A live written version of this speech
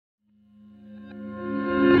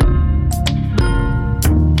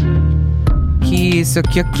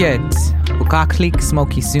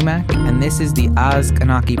Smokii Sumac, and this is the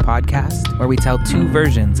ʔasqanaki podcast, where we tell two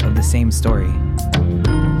versions of the same story.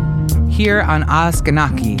 Here on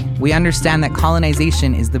ʔasqanaki, we understand that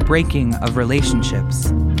colonization is the breaking of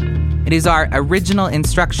relationships. It is our original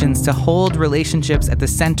instructions to hold relationships at the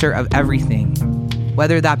center of everything,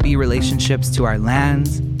 whether that be relationships to our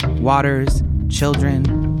lands, waters,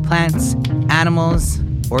 children, plants, animals,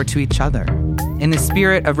 or to each other. In the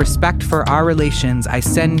spirit of respect for our relations, I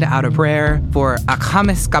send out a prayer for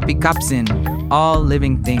ʔasqanaki, all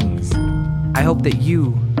living things. I hope that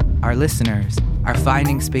you, our listeners, are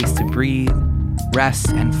finding space to breathe, rest,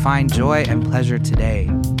 and find joy and pleasure today.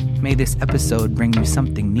 May this episode bring you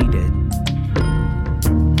something needed.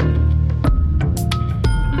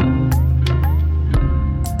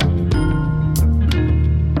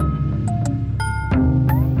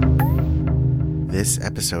 This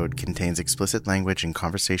episode contains explicit language and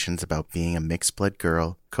conversations about being a mixed-blood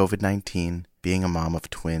girl, COVID-19, being a mom of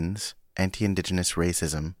twins, anti-Indigenous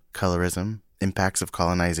racism, colorism, impacts of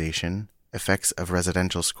colonization, effects of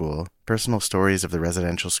residential school, personal stories of the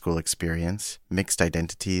residential school experience, mixed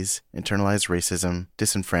identities, internalized racism,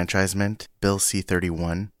 disenfranchisement, Bill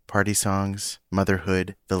C-31, party songs,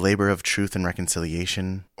 motherhood, the labor of truth and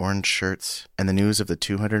reconciliation, orange shirts, and the news of the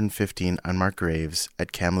 215 unmarked graves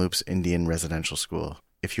at Kamloops Indian Residential School.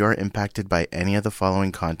 If you are impacted by any of the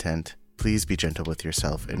following content, please be gentle with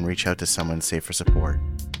yourself and reach out to someone safe for support.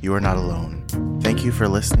 You are not alone. Thank you for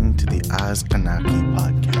listening to the ʔasqanaki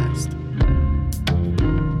podcast.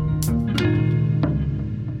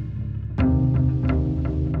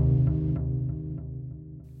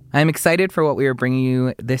 I'm excited for what we are bringing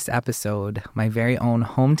you this episode, my very own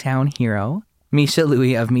hometown hero, Miesha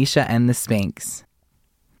Louie of Miesha and the Spanks.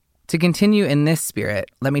 To continue in this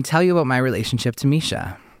spirit, let me tell you about my relationship to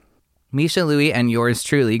Miesha. Miesha Louie and yours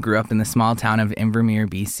truly grew up in the small town of Invermere,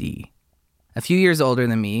 BC. A few years older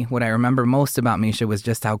than me, what I remember most about Miesha was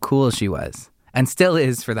just how cool she was, and still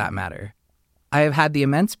is for that matter. I have had the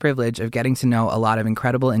immense privilege of getting to know a lot of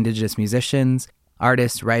incredible Indigenous musicians,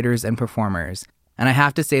 artists, writers, and performers, and I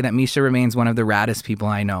have to say that Miesha remains one of the raddest people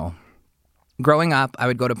I know. Growing up, I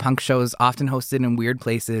would go to punk shows often hosted in weird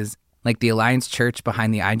places like the Alliance Church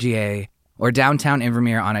behind the IGA or downtown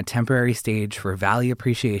Invermere on a temporary stage for Valley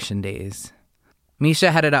Appreciation Days.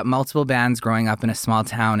 Miesha headed up multiple bands growing up in a small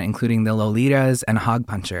town, including the Lolitas and Hog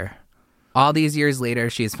Puncher. All these years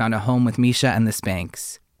later, she has found a home with Miesha and the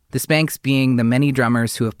Spanks being the many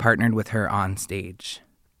drummers who have partnered with her on stage.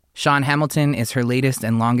 Sean Hamilton is her latest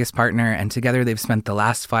and longest partner, and together they've spent the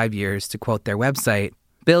last 5 years, to quote their website,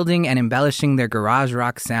 building and embellishing their garage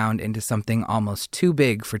rock sound into something almost too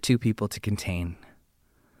big for two people to contain.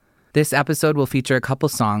 This episode will feature a couple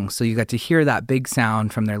songs, so you get to hear that big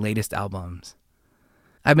sound from their latest albums.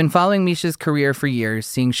 I've been following Miesha's career for years,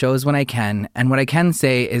 seeing shows when I can, and what I can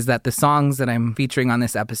say is that the songs that I'm featuring on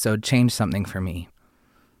this episode changed something for me.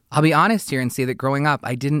 I'll be honest here and say that growing up,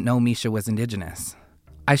 I didn't know Miesha was Indigenous.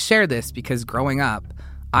 I share this because growing up,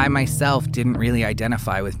 I myself didn't really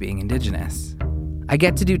identify with being Indigenous. I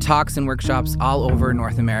get to do talks and workshops all over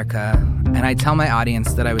North America, and I tell my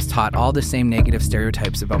audience that I was taught all the same negative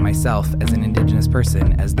stereotypes about myself as an Indigenous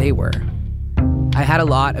person as they were. I had a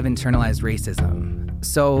lot of internalized racism,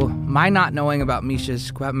 so my not knowing about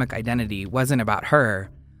Miesha's ʔasqanaki identity wasn't about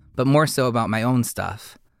her, but more so about my own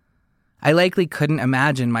stuff. I likely couldn't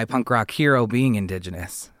imagine my punk rock hero being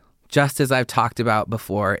Indigenous, just as I've talked about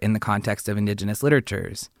before in the context of Indigenous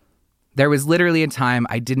literatures. There was literally a time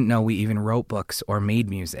I didn't know we even wrote books or made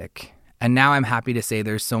music. And now I'm happy to say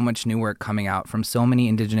there's so much new work coming out from so many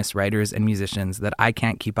Indigenous writers and musicians that I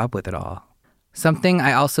can't keep up with it all. Something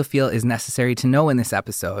I also feel is necessary to know in this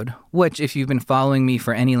episode, which if you've been following me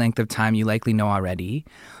for any length of time, you likely know already.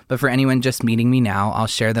 But for anyone just meeting me now, I'll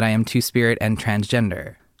share that I am two-spirit and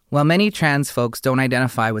transgender. While many trans folks don't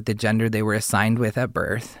identify with the gender they were assigned with at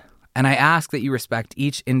birth, and I ask that you respect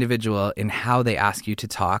each individual in how they ask you to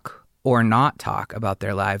talk or not talk about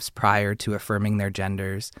their lives prior to affirming their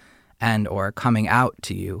genders and or coming out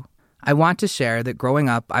to you. I want to share that growing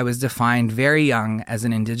up, I was defined very young as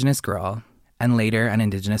an Indigenous girl and later an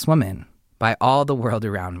Indigenous woman by all the world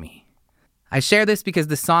around me. I share this because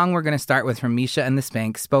the song we're going to start with from Miesha and the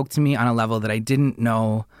Spanks spoke to me on a level that I didn't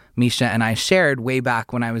know Miesha and I shared way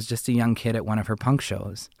back when I was just a young kid at one of her punk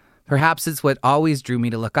shows. Perhaps it's what always drew me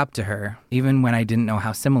to look up to her, even when I didn't know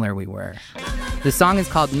how similar we were. The song is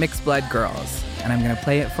called Mixed Blood Girls, and I'm going to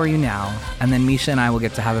play it for you now, and then Miesha and I will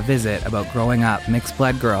get to have a visit about growing up mixed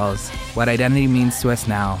blood girls, what identity means to us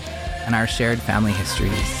now, and our shared family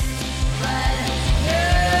histories.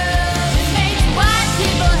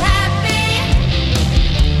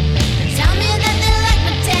 Tell me that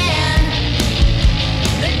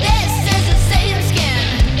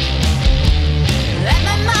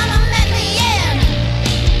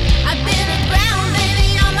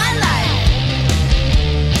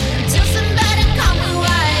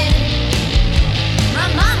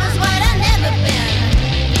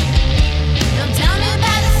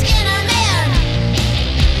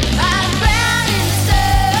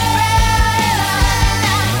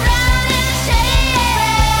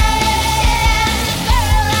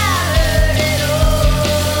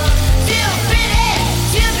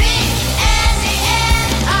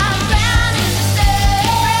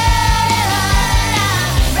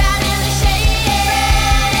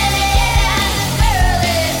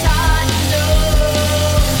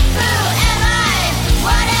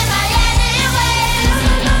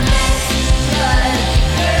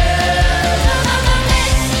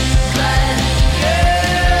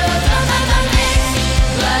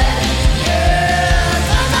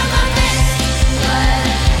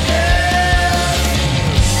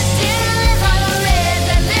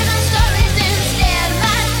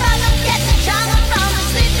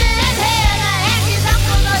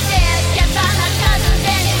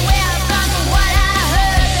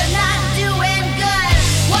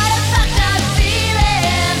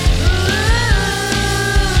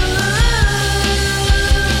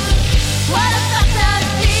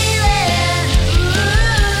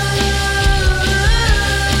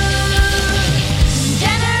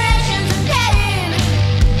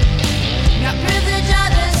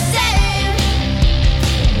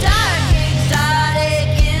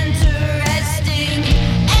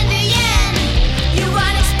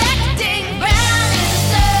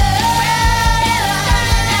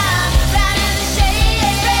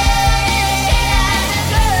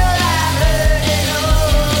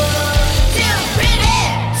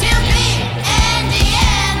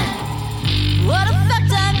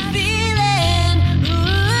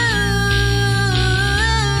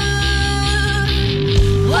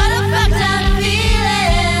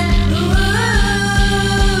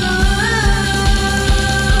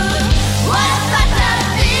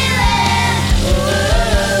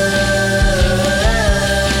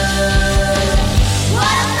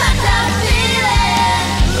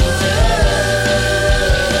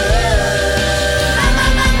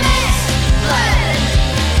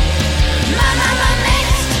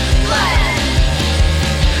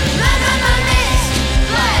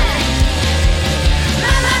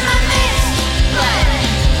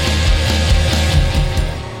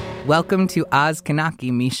Welcome to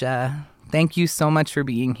ʔasqanaki, Miesha. Thank you so much for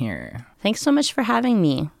being here. Thanks so much for having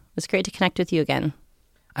me. It's great to connect with you again.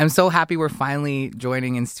 I'm so happy we're finally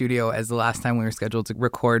joining in studio, as the last time we were scheduled to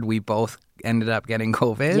record, we both ended up getting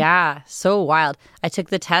COVID. Yeah, so wild. I took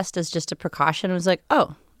the test as just a precaution. I was like,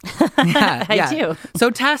 oh, Yeah, I do. So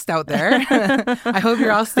test out there. I hope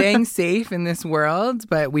you're all staying safe in this world,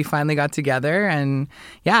 but we finally got together. And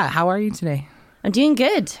yeah, how are you today? I'm doing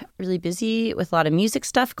good. Really busy with a lot of music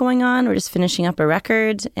stuff going on. We're just finishing up a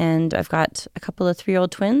record, and I've got a couple of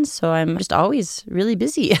 3-year-old twins, so I'm just always really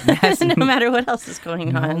busy, Yes. no matter what else is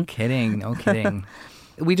going on. No kidding.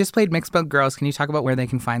 We just played Mixed Blood Girls. Can you talk about where they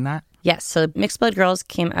can find that? Yes, so Mixed Blood Girls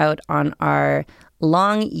came out on our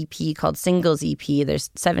long EP called Singles EP. There's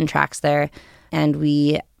 7 tracks there, and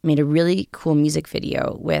we made a really cool music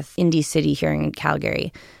video with Indie City here in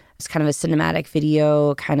Calgary. It's kind of a cinematic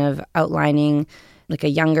video, kind of outlining like a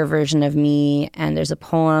younger version of me. And there's a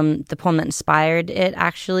poem, the poem that inspired it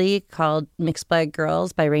actually, called Mixed Blood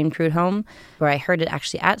Girls by Rain Prudhomme, where I heard it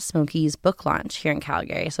actually at Smokii's book launch here in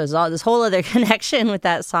Calgary. So there's all this whole other connection with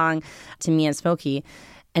that song to me and Smokii.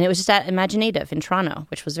 And it was just at Imaginative in Toronto,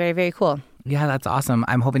 which was very, very cool. Yeah, that's awesome.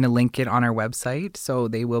 I'm hoping to link it on our website, so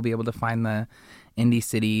they will be able to find the Indie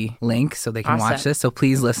City link so they can watch this. So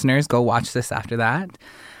please, listeners, go watch this after that.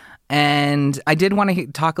 And I did want to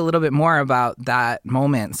talk a little bit more about that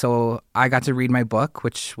moment. So I got to read my book,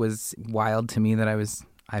 which was wild to me that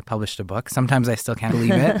I published a book. Sometimes I still can't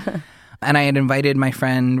believe it. And I had invited my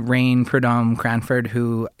friend Rain Prudhomme Cranford,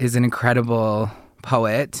 who is an incredible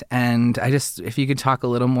poet. And if you could talk a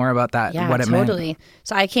little more about that, what it meant. Totally.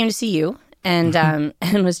 So I came to see you and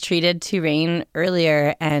and was treated to Rain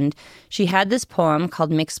earlier. And she had this poem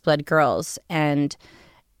called Mixed Blood Girls. And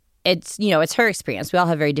it's her experience. We all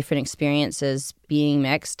have very different experiences being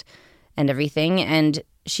mixed and everything. And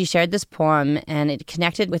she shared this poem, and it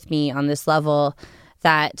connected with me on this level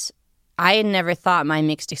that I had never thought my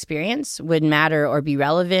mixed experience would matter or be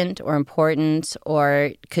relevant or important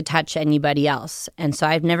or could touch anybody else. And so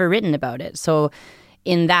I've never written about it. So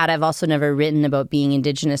in that, I've also never written about being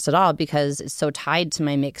Indigenous at all because it's so tied to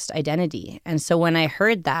my mixed identity. And so when I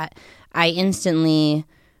heard that, I instantly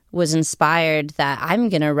was inspired that I'm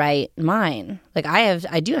going to write mine. Like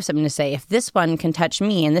I do have something to say. If this one can touch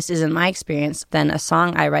me and this isn't my experience, then a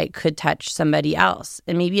song I write could touch somebody else.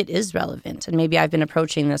 And maybe it is relevant. And maybe I've been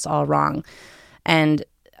approaching this all wrong. And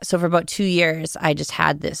so for about 2 years, I just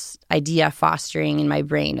had this idea fostering in my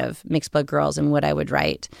brain of Mixed Blood Girls and what I would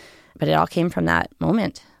write. But it all came from that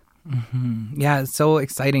moment. Mm-hmm. Yeah, it's so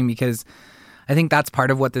exciting because I think that's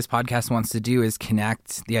part of what this podcast wants to do is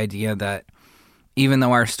connect the idea that even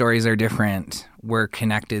though our stories are different, we're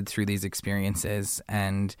connected through these experiences.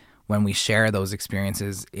 And when we share those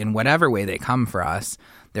experiences in whatever way they come for us,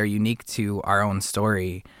 they're unique to our own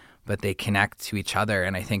story, but they connect to each other.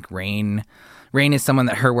 And I think Rain is someone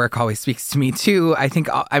that her work always speaks to me too.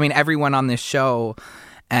 I mean, everyone on this show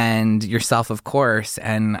and yourself, of course.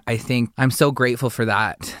 And I think I'm so grateful for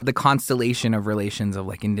that. The constellation of relations of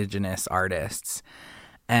like Indigenous artists.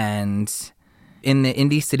 And in the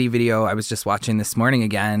Indie City video I was just watching this morning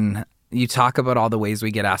again, you talk about all the ways we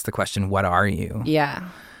get asked the question, what are you? Yeah.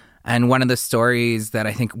 And one of the stories that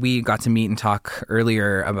I think we got to meet and talk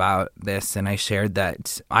earlier about this, and I shared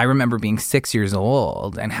that I remember being 6 years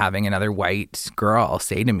old and having another white girl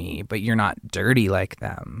say to me, but you're not dirty like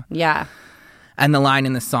them. Yeah. And the line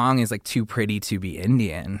in the song is like, too pretty to be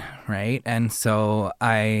Indian, right? And so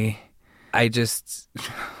I'm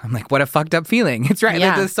like, what a fucked up feeling. It's right.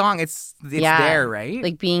 Yeah. Like the song, it's there, right?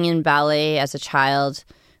 Like being in ballet as a child,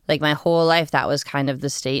 like my whole life, that was kind of the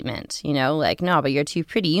statement, like, no, but you're too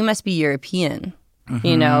pretty. You must be European,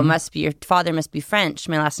 your father must be French.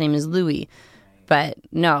 My last name is Louie. But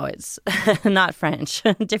no, it's not French,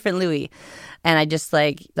 different Louie. And I just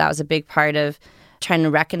that was a big part of trying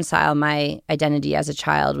to reconcile my identity as a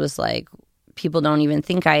child was like, people don't even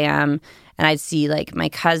think I am. And I'd see my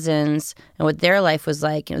cousins and what their life was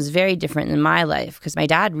like. It was very different than my life because my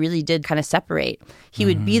dad really did kind of separate. He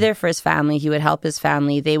would be there for his family. He would help his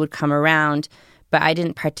family. They would come around. But I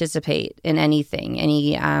didn't participate in anything,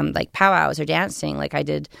 any powwows or dancing. I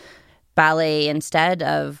did ballet instead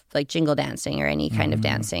of jingle dancing or any kind of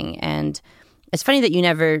dancing. And it's funny that you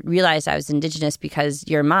never realized I was Indigenous because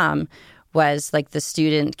your mom was the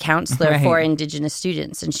student counselor for Indigenous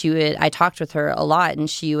students. And I talked with her a lot, and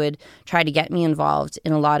she would try to get me involved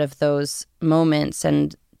in a lot of those moments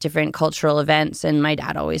and different cultural events. And my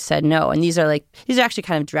dad always said no. And these are actually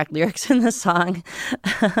kind of direct lyrics in the song.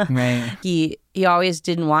 Right. He always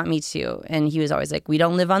didn't want me to. And he was always like, we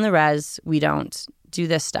don't live on the res. We don't do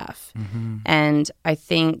this stuff. Mm-hmm. And I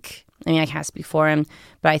think I mean, I can't speak for him,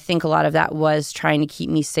 but I think a lot of that was trying to keep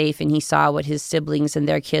me safe. And he saw what his siblings and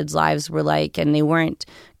their kids' lives were like, and they weren't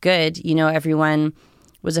good. You know, everyone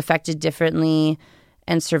was affected differently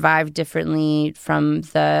and survived differently from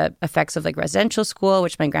the effects of like residential school,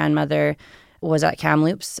 which my grandmother was at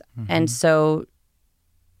Kamloops. And so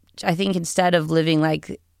I think instead of living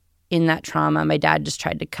like in that trauma, my dad just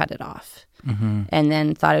tried to cut it off. And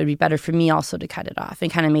then thought it would be better for me also to cut it off,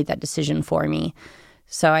 and kind of made that decision for me.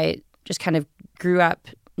 So I just kind of grew up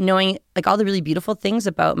knowing like all the really beautiful things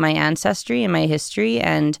about my ancestry and my history,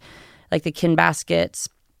 and like the kin baskets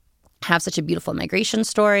have such a beautiful migration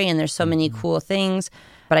story, and there's so many cool things,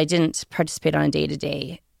 but I didn't participate on a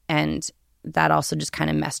day-to-day, and that also just kind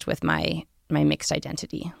of messed with my mixed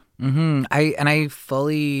identity. I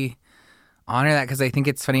fully honor that, because I think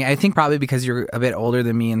it's funny. I think probably because you're a bit older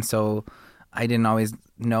than me, and so I didn't always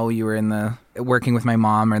know you were in the working with my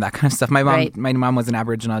mom or that kind of stuff. My mom was an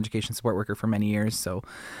Aboriginal education support worker for many years. So,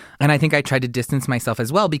 and I think I tried to distance myself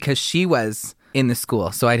as well because she was in the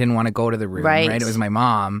school. So I didn't want to go to the room, right? It was my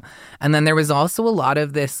mom. And then there was also a lot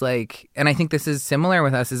of this like, and I think this is similar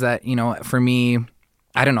with us, is that, you know, for me,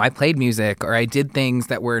 I don't know, I played music or I did things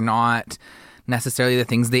that were not necessarily the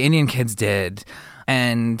things the Indian kids did.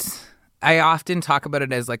 And I often talk about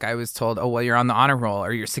it as like I was told, oh, well, you're on the honor roll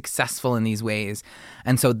or you're successful in these ways.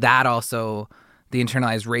 And so that also, the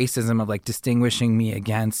internalized racism of like distinguishing me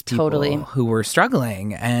against people who were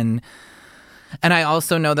struggling. And I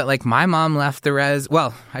also know that like my mom left the res.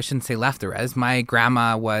 Well, I shouldn't say left the res. My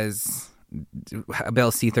grandma was Bill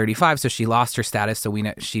C-35, so she lost her status, so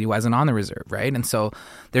she wasn't on the reserve, right? And so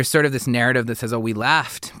there's sort of this narrative that says, oh, we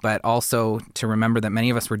left, but also to remember that many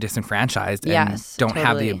of us were disenfranchised and don't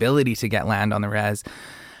have the ability to get land on the res.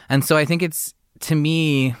 And so I think it's, to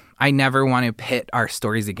me, I never want to pit our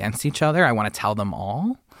stories against each other. I want to tell them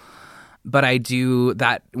all. But I do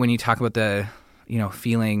that when you talk about the, you know,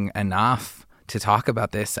 feeling enough to talk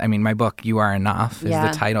about this. I mean, my book, You Are Enough, is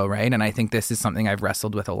the title, right? And I think this is something I've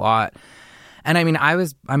wrestled with a lot. And I mean,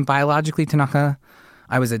 I'm biologically Tanaka.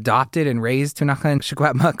 I was adopted and raised Tanaka and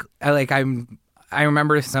ʔasqanaki. I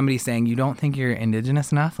remember somebody saying, you don't think you're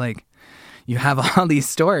Indigenous enough? Like, you have all these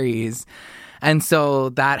stories. And so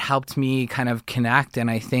that helped me kind of connect.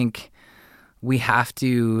 And I think we have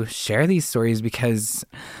to share these stories, because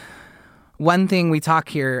one thing we talk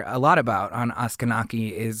here a lot about on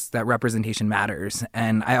ʔasqanaki is that representation matters.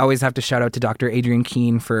 And I always have to shout out to Dr. Adrienne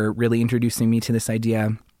Keene for really introducing me to this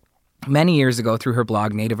idea many years ago through her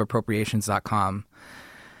blog, nativeappropriations.com.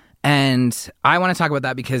 And I want to talk about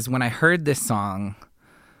that because when I heard this song,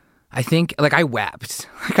 I think, like, I wept.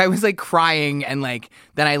 Like, I was, like, crying, and, like,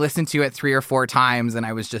 then I listened to it 3 or 4 times, and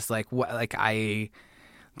I was just, like, what? Like,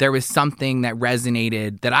 there was something that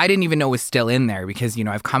resonated that I didn't even know was still in there, because, you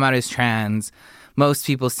know, I've come out as trans. Most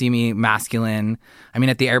people see me masculine. I mean,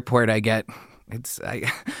 at the airport, it's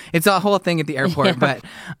a whole thing at the airport, but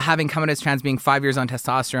having come out as trans, being 5 years on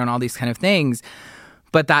testosterone, all these kind of things.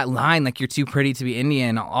 But that line, like, you're too pretty to be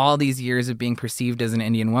Indian, all these years of being perceived as an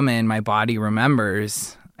Indian woman, my body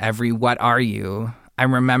remembers every what are you.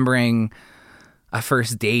 I'm remembering a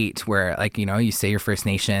first date where, like, you know, you say your First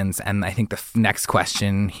Nations, and I think the next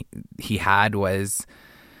question he had was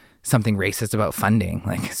something racist about funding,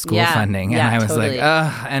 like school funding. And I was like,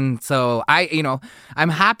 ugh. And so I'm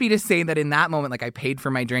happy to say that in that moment, like, I paid for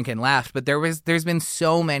my drink and left, but there's been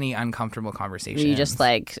so many uncomfortable conversations. You just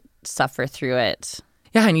like suffer through it.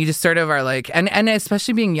 Yeah, and you just sort of are like, and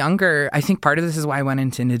especially being younger, I think part of this is why I went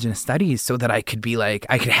into Indigenous studies, so that I could be like,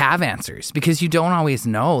 I could have answers, because you don't always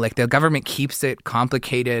know. Like, the government keeps it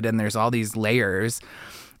complicated, and there's all these layers.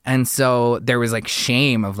 And so there was like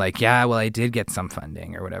shame of like, yeah, well, I did get some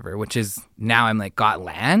funding or whatever, which is now I'm like, got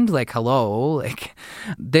land? Like, hello? Like,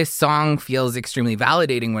 this song feels extremely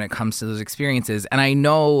validating when it comes to those experiences. And I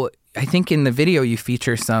think in the video you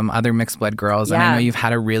feature some other mixed blood girls, and I know you've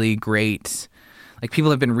had a really great, like,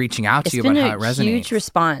 people have been reaching out to you about how it resonates. It's been a huge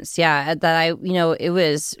response, that it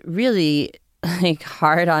was really like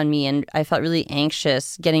hard on me, and I felt really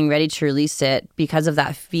anxious getting ready to release it because of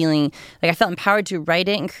that feeling. Like, I felt empowered to write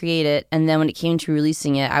it and create it, and then when it came to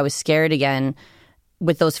releasing it, I was scared again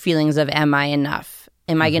with those feelings of, am I enough?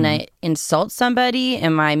 Am I going to insult somebody?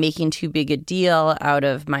 Am I making too big a deal out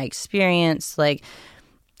of my experience? Like,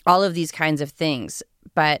 all of these kinds of things.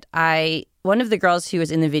 But one of the girls who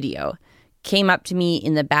was in the video came up to me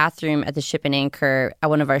in the bathroom at the Ship and Anchor at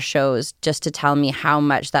one of our shows just to tell me how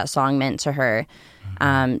much that song meant to her.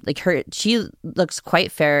 She looks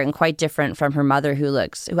quite fair and quite different from her mother, who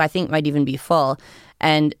I think might even be full.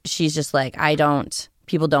 And she's just like,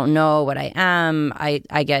 people don't know what I am.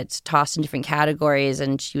 I get tossed in different categories.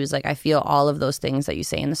 And she was like, I feel all of those things that you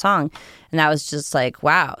say in the song. And that was just like,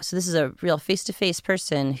 wow. So this is a real face-to-face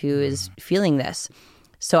person who is feeling this.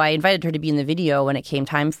 So I invited her to be in the video when it came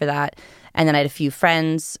time for that. And then I had a few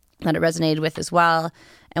friends that it resonated with as well.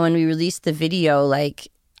 And when we released the video, like,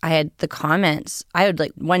 I had the comments. I had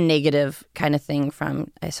like one negative kind of thing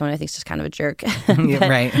from someone I think is just kind of a jerk.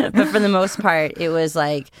 Right. But for the most part, it was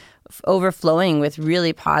like overflowing with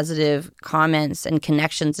really positive comments and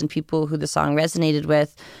connections and people who the song resonated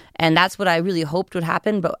with. And that's what I really hoped would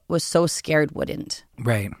happen, but was so scared wouldn't.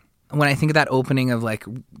 Right. When I think of that opening of like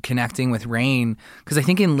connecting with rain, because I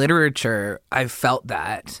think in literature, I've felt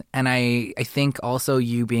that. And I think also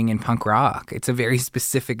you being in punk rock, it's a very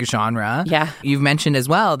specific genre. Yeah. You've mentioned as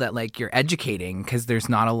well that like you're educating because there's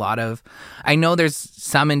not a lot of, I know there's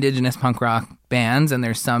some Indigenous punk rock bands and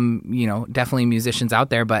there's some, you know, definitely musicians out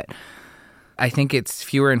there, but I think it's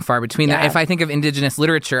fewer and far between. Yeah. If I think of Indigenous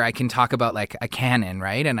literature, I can talk about like a canon,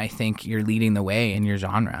 right? And I think you're leading the way in your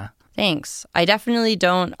genre. Thanks. I definitely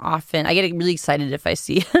don't often. I get really excited if I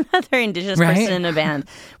see another Indigenous person in a band,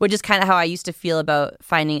 which is kind of how I used to feel about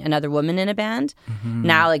finding another woman in a band. Mm-hmm.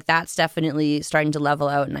 Now, like, that's definitely starting to level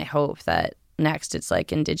out, and I hope that next it's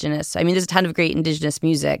like Indigenous. I mean, there's a ton of great Indigenous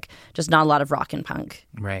music, just not a lot of rock and punk.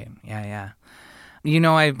 Right. Yeah. You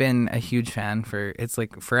know, I've been a huge fan for, it's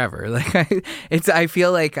like forever. Like, I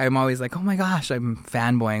feel like I'm always like, oh my gosh, I'm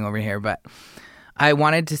fanboying over here, but I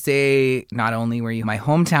wanted to say not only were you my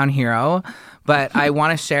hometown hero, but I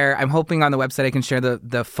want to share, I'm hoping on the website I can share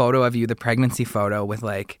the photo of you, the pregnancy photo with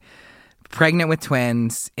like pregnant with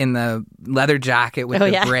twins in the leather jacket with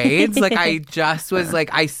the braids. Like I just was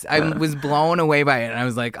like, I was blown away by it. And I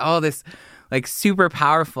was like, oh, this like super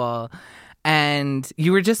powerful. And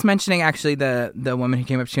you were just mentioning actually the woman who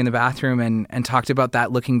came up to you in the bathroom and talked about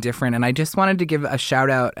that looking different. And I just wanted to give a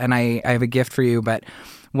shout out, and I have a gift for you, but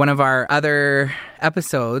one of our other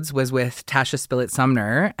episodes was with Tasha Spillett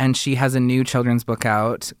Sumner, and she has a new children's book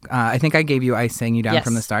out. I think I gave you I Sang You Down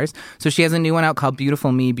from the Stars. So she has a new one out called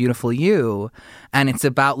Beautiful Me, Beautiful You, and it's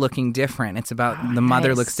about looking different. It's about the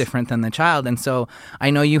mother looks different than the child. And so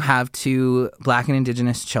I know you have 2 Black and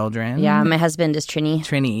Indigenous children. Yeah, my husband is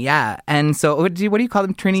Trini. Yeah. And so what do you call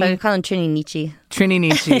them? Trini? So I call him Trini Nietzsche. Trini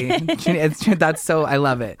Nietzsche. That's so, I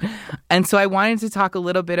love it. And so I wanted to talk a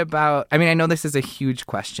little bit about, I mean, I know this is a huge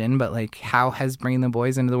question, but like how has bringing the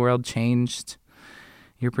boys into the world changed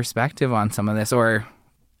your perspective on some of this, or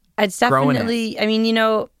it's definitely, I mean, you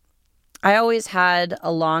know, I always had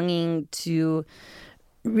a longing to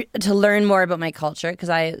learn more about my culture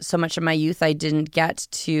because so much of my youth I didn't get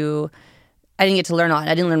to learn a lot.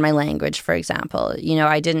 I didn't learn my language, for example. You know,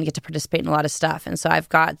 I didn't get to participate in a lot of stuff. And so I've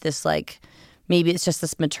got this like, maybe it's just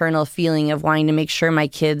this maternal feeling of wanting to make sure my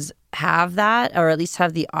kids have that, or at least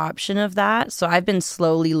have the option of that. So I've been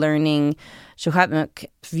slowly learning ʔasqanaki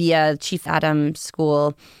via Chief Adam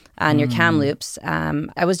School near Kamloops.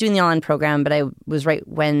 I was doing the online program, but I was right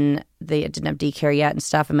when they didn't have daycare yet and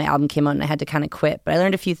stuff, and my album came out and I had to kind of quit. But I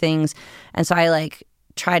learned a few things, and so I like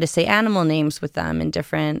try to say animal names with them in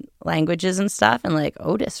different languages and stuff, and like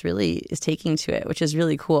Otis really is taking to it, which is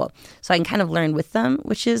really cool. So I can kind of learn with them,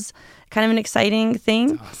 which is kind of an exciting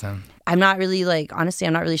thing. That's awesome. I'm not really honestly,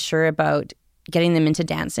 I'm not really sure about getting them into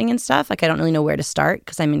dancing and stuff. Like I don't really know where to start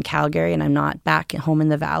because I'm in Calgary and I'm not back at home in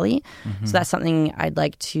the Valley. Mm-hmm. So that's something I'd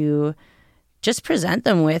like to just present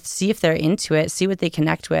them with, see if they're into it, see what they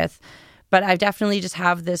connect with. But I definitely just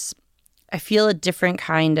have this, I feel a different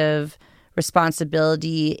kind of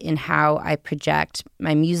responsibility in how I project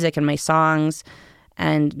my music and my songs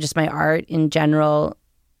and just my art in general.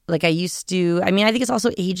 Like I used to, I mean, I think it's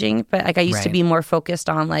also aging, but like I used to be more focused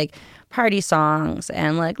on like party songs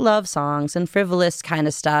and like love songs and frivolous kind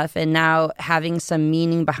of stuff. And now having some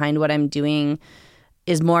meaning behind what I'm doing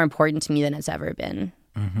is more important to me than it's ever been.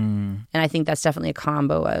 Mm-hmm. And I think that's definitely a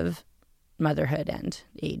combo of motherhood and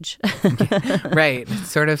age. Right.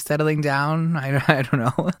 Sort of settling down. I don't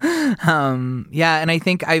know. Yeah. And I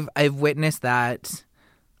think I've witnessed that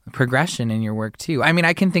progression in your work too. I mean,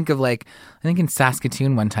 I can think of like, I think in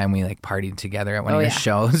Saskatoon one time we like partied together at one of your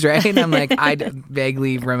shows, right? And I'm like, I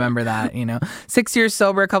vaguely remember that, you know, 6 years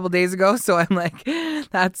sober a couple days ago. So I'm like,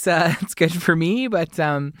 that's good for me. But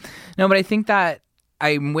no, but I think that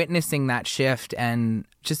I'm witnessing that shift and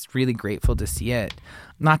just really grateful to see it.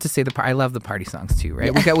 Not to say I love the party songs too,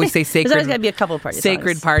 right? We say sacred. There's always got to be a couple party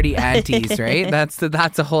sacred songs. Party aunties, right?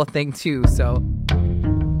 That's a whole thing too. So.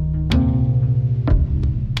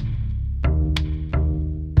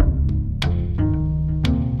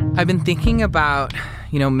 I've been thinking about,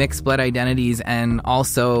 you know, mixed blood identities, and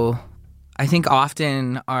also I think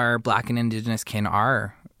often our Black and Indigenous kin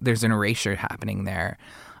there's an erasure happening there.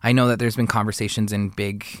 I know that there's been conversations in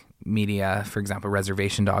big media, for example,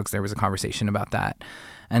 Reservation Dogs, there was a conversation about that.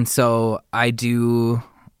 And so I do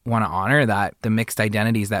want to honor that, the mixed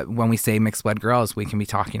identities, that when we say mixed blood girls, we can be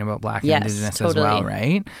talking about Black and Indigenous as well,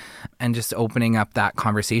 right? And just opening up that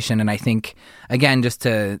conversation. And I think, again, just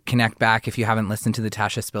to connect back, if you haven't listened to the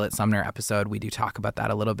Tasha Spillett Sumner episode, we do talk about that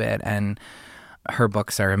a little bit. And her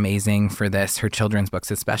books are amazing for this, her children's books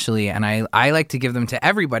especially. And I like to give them to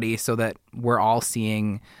everybody so that we're all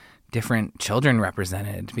seeing different children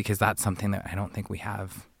represented, because that's something that I don't think we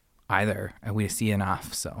have either. We see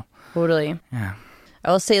enough. So totally. Yeah.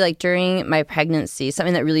 I will say, like, during my pregnancy,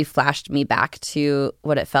 something that really flashed me back to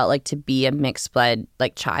what it felt like to be a mixed blood,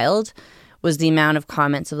 like, child was the amount of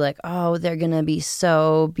comments of, like, oh, they're going to be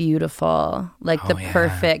so beautiful. Like, the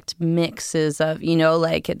perfect mixes of, you know,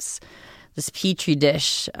 like, it's this petri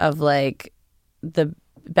dish of, like, the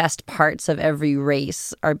best parts of every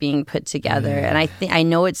race are being put together. And I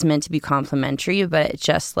know it's meant to be complimentary, but it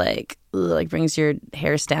just, like brings your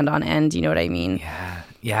hair stand on end. You know what I mean?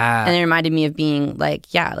 Yeah. And it reminded me of being like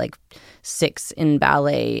 6 in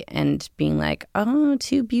ballet and being like, oh,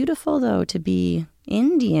 too beautiful though to be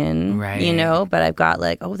Indian, right? You know, but I've got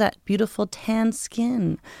like, oh, that beautiful tan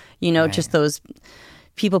skin, you know, just those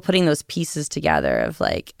people putting those pieces together of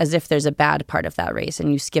like, as if there's a bad part of that race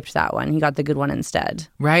and you skipped that one, you got the good one instead.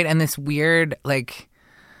 Right. And this weird, like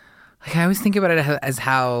I always think about it as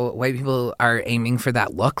how white people are aiming for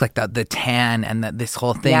that look, like the tan and this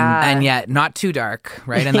whole thing, and yet not too dark,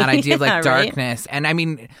 right? And that idea of like darkness. Right? And I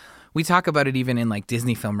mean, we talk about it even in like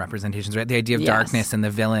Disney film representations, right? The idea of darkness and the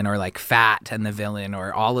villain, or like fat and the villain,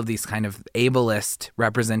 or all of these kind of ableist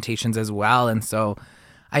representations as well. And so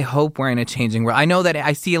I hope we're in a changing world. I know that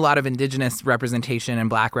I see a lot of Indigenous representation and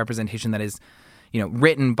Black representation that is, you know,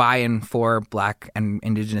 written by and for Black and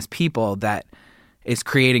Indigenous people that is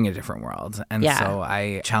creating a different world. And so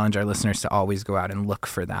I challenge our listeners to always go out and look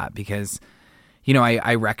for that, because, you know,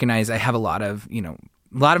 I recognize I have a lot of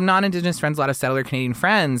non-Indigenous friends, a lot of settler Canadian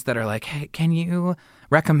friends that are like, hey, can you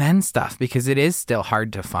recommend stuff? Because it is still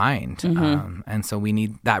hard to find. Mm-hmm. And so we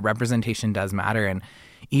need that representation does matter. And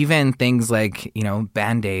even things like, you know,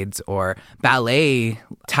 Band-Aids or ballet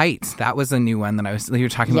tights. That was a new one that you were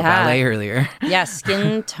talking about ballet earlier. Yeah,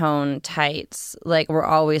 skin tone tights. Like, were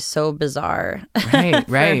always so bizarre.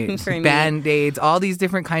 Right. for me. Band-Aids, all these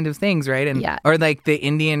different kind of things, right? And or like the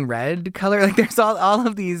Indian red color. Like there's all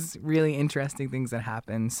of these really interesting things that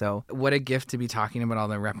happen. So what a gift to be talking about all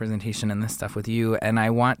the representation and this stuff with you. And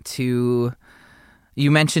I want to, you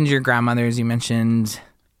mentioned your grandmothers, you mentioned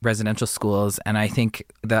residential schools, and I think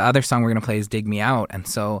the other song we're going to play is Dig Me Out. And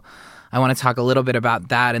so I want to talk a little bit about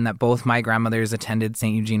that, and that both my grandmothers attended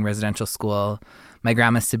St. Eugene Residential School. My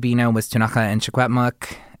grandma Sabina was Tunaka and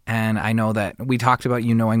ʔasqanaki, and I know that we talked about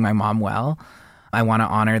you knowing my mom well. I want to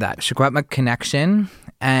honor that ʔasqanaki connection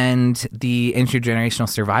and the intergenerational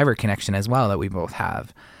survivor connection as well that we both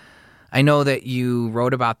have. I know that you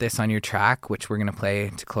wrote about this on your track, which we're going to play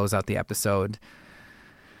to close out the episode.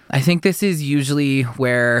 I think this is usually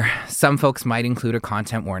where some folks might include a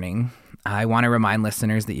content warning. I want to remind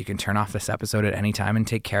listeners that you can turn off this episode at any time and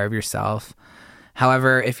take care of yourself.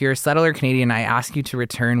 However, if you're a settler Canadian, I ask you to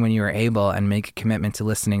return when you are able and make a commitment to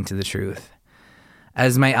listening to the truth.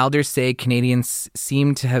 As my elders say, Canadians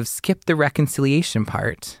seem to have skipped the reconciliation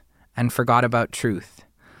part and forgot about truth.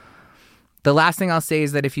 The last thing I'll say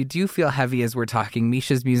is that if you do feel heavy as we're talking,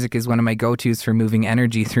 Miesha's music is one of my go-tos for moving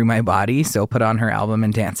energy through my body, so put on her album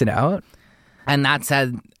and dance it out. And that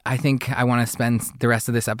said, I think I want to spend the rest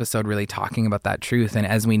of this episode really talking about that truth. And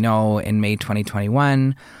as we know, in May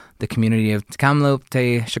 2021, the community of Kamloops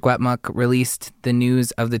ʔasqanaki released the news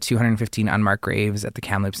of the 215 unmarked graves at the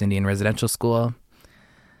Kamloops Indian Residential School.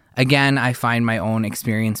 Again, I find my own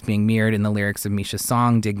experience being mirrored in the lyrics of Miesha's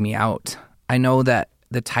song, Dig Me Out. I know that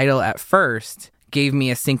the title at first gave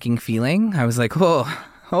me a sinking feeling. I was like, oh,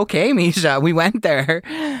 okay, Miesha, we went there.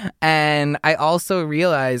 And I also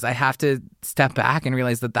realized I have to step back and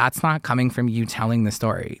realize that that's not coming from you telling the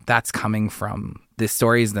story. That's coming from the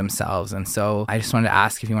stories themselves. And so I just wanted to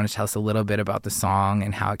ask if you want to tell us a little bit about the song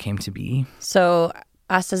and how it came to be. So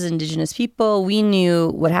us as Indigenous people, we knew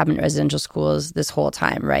what happened at residential schools this whole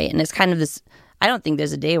time, right? And it's kind of this, I don't think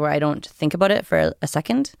there's a day where I don't think about it for a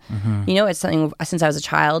second. Mm-hmm. You know, it's something, since I was a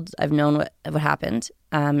child, I've known what happened,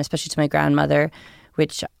 especially to my grandmother,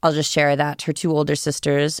 which I'll just share that her 2 older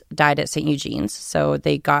sisters died at St. Eugene's. So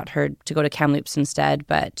they got her to go to Kamloops instead,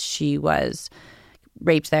 but she was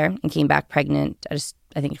raped there and came back pregnant at,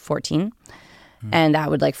 I think, 14. Mm-hmm. And that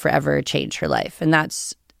would like forever change her life. And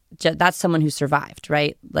that's that's someone who survived,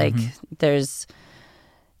 right? Like there's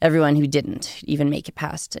everyone who didn't even make it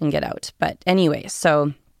past and get out. But anyway,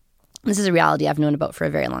 so this is a reality I've known about for a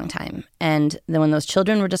very long time. And then when those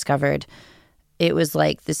children were discovered, it was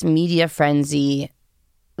like this media frenzy.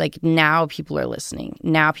 Like now people are listening.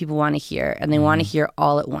 Now people want to hear, and they want to hear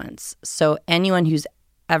all at once. So anyone who's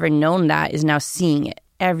ever known that is now seeing it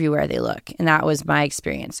everywhere they look. And that was my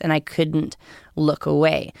experience. And I couldn't look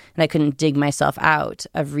away. And I couldn't dig myself out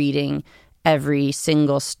of reading every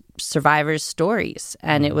single survivor's stories.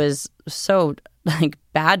 And it was so like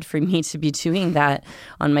bad for me to be doing that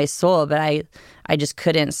on my soul, but I just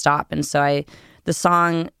couldn't stop. And so the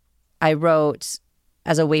song I wrote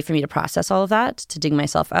as a way for me to process all of that, to dig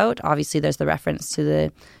myself out. Obviously, there's the reference to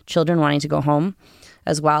the children wanting to go home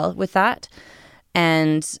as well with that.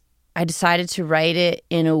 And I decided to write it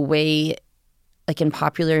in a way like in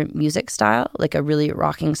popular music style, like a really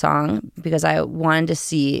rocking song, because I wanted to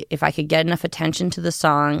see if I could get enough attention to the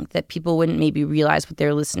song that people wouldn't maybe realize what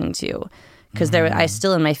they're listening to. Because I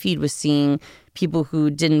still in my feed was seeing people who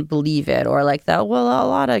didn't believe it, or like that, well, a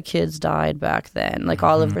lot of kids died back then, like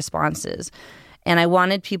all of responses. And I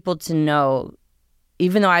wanted people to know,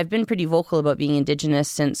 even though I've been pretty vocal about being Indigenous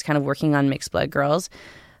since kind of working on mixed blood girls,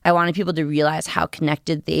 I wanted people to realize how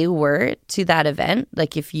connected they were to that event.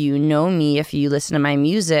 Like if you know me, if you listen to my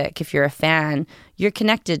music, if you're a fan, you're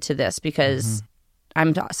connected to this because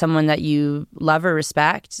I'm someone that you love or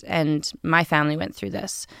respect, and my family went through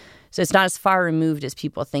this. So it's not as far removed as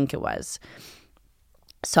people think it was.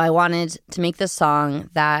 So I wanted to make this song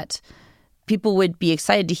that people would be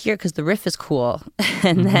excited to hear because the riff is cool.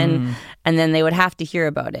 and then they would have to hear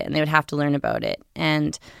about it and they would have to learn about it.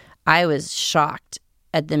 And I was shocked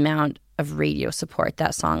at the amount of radio support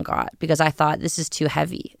that song got, because I thought this is too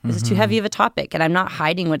heavy. This is too heavy of a topic. And I'm not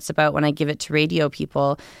hiding what it's about when I give it to radio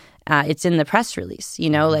people. It's in the press release, you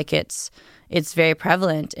know, like it's very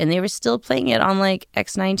prevalent. And they were still playing it on like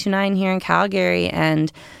X929 here in Calgary.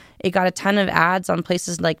 And it got a ton of ads on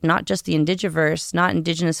places like not just the Indigiverse, not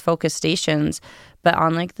Indigenous focused stations, but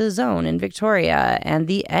on like The Zone in Victoria and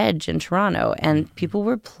The Edge in Toronto. And people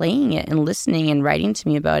were playing it and listening and writing to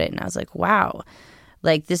me about it. And I was like, wow,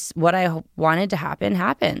 like this, what I wanted to happen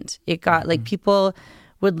happened. It got like people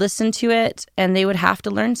would listen to it and they would have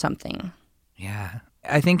to learn something. Yeah.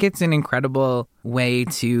 I think it's an incredible way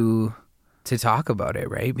to talk about it,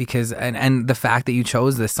 right? Because and the fact that you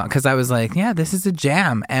chose this song, because I was like, yeah, this is a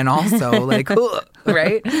jam, and also like,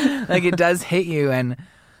 right? Like it does hit you, and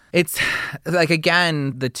it's like,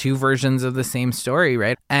 again, the two versions of the same story,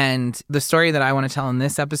 right? And the story that I want to tell in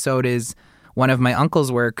this episode is one of my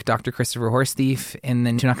uncle's work, Dr. Christopher Horsethief in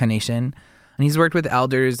the ʔasqanaki Nation, and he's worked with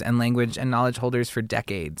elders and language and knowledge holders for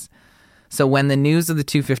decades. So when the news of the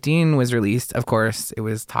 215 was released, of course, it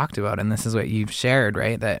was talked about, and this is what you've shared,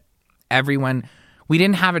 right? That we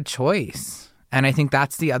didn't have a choice. And I think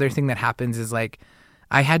that's the other thing that happens is like,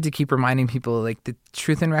 I had to keep reminding people, like the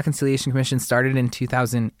Truth and Reconciliation Commission started in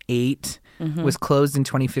 2008, was closed in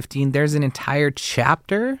 2015. There's an entire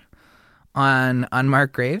chapter on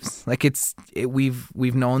Mark Graves. Like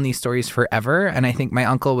we've known these stories forever. And I think my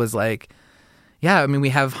uncle was like, yeah, I mean, we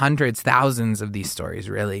have hundreds, thousands of these stories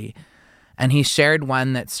really. And he shared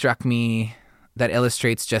one that struck me that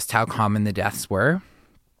illustrates just how common the deaths were.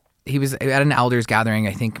 He was at an elders gathering,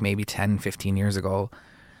 I think maybe 10, 15 years ago.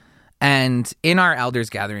 And in our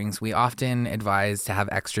elders gatherings, we often advise to have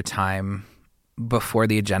extra time before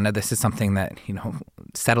the agenda. This is something that, you know,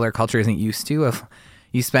 settler culture isn't used to. Of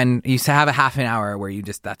you used to have a half an hour where you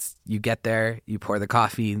get there, you pour the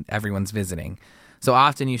coffee, everyone's visiting. So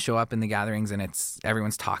often you show up in the gatherings and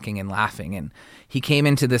everyone's talking and laughing. And he came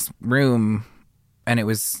into this room and it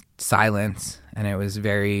was silent and it was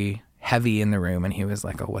very heavy in the room, and he was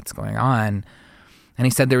like, oh, what's going on? And he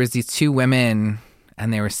said there was these two women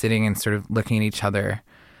and they were sitting and sort of looking at each other.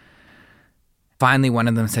 Finally, one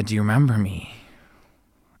of them said, do you remember me?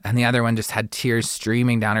 And the other one just had tears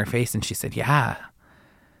streaming down her face, and she said, yeah.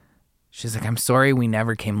 She's like, I'm sorry we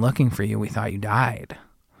never came looking for you. We thought you died.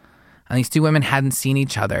 And these two women hadn't seen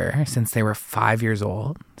each other since they were 5 years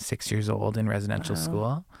old, 6 years old in residential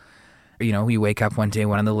school. You know, you wake up one day,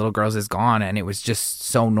 one of the little girls is gone, and it was just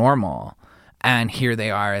so normal. And here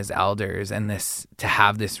they are as elders, and to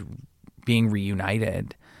have this being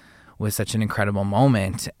reunited was such an incredible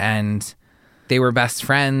moment. And they were best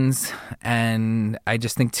friends. And I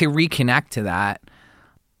just think to reconnect to that,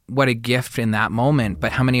 what a gift in that moment.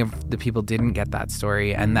 But how many of the people didn't get that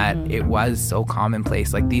story, and that it was so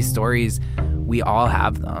commonplace. Like these stories, we all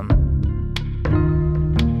have them.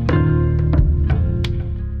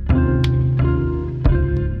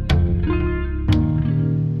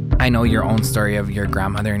 I know your own story of your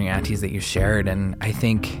grandmother and your aunties that you shared. And I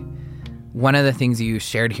think one of the things you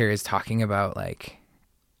shared here is talking about like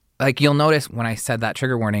you'll notice when I said that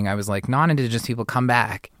trigger warning, I was like, non-Indigenous people, come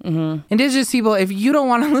back. Mm-hmm. Indigenous people, if you don't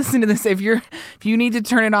want to listen to this, if you need to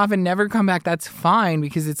turn it off and never come back, that's fine,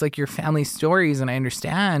 because it's like your family stories, and I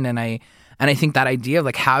understand. And I think that idea of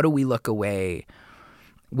like, how do we look away?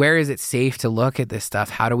 Where is it safe to look at this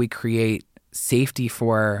stuff? How do we create safety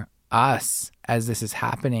for us as this is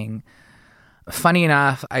happening? Funny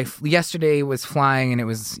enough, yesterday was flying and it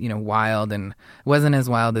was, wild, and it wasn't as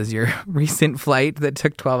wild as your recent flight that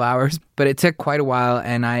took 12 hours, but it took quite a while.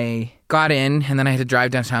 And I got in and then I had to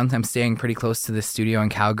drive downtown. I'm staying pretty close to the studio in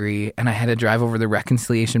Calgary, and I had to drive over the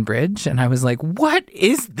Reconciliation Bridge. And I was like, what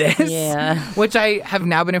is this? Yeah. Which I have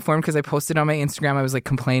now been informed because I posted on my Instagram. I was like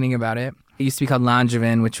complaining about it. It used to be called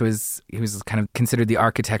Langevin, he was kind of considered the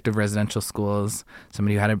architect of residential schools,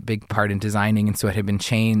 somebody who had a big part in designing. And so it had been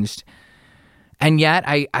changed. And yet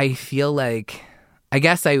I feel like, I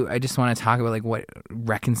guess I just want to talk about like what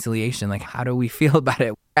reconciliation, like how do we feel about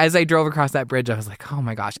it? As I drove across that bridge, I was like, oh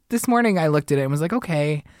my gosh. This morning I looked at it and was like,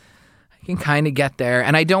 okay, I can kind of get there.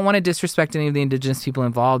 And I don't want to disrespect any of the Indigenous people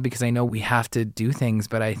involved, because I know we have to do things,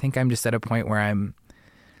 but I think I'm just at a point where I don't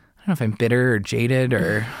know if I'm bitter or jaded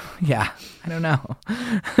or, I don't know.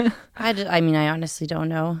 I honestly don't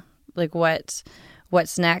know. Like what's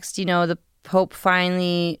next? The Pope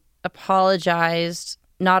finally apologized,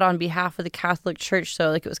 not on behalf of the Catholic Church,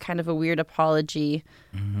 so like it was kind of a weird apology,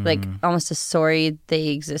 like almost a sorry they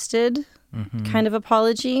existed kind of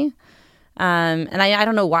apology. And I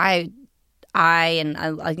don't know why I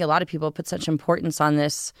think a lot of people put such importance on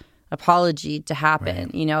this apology to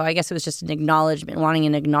happen. Right. I guess it was just an acknowledgement, wanting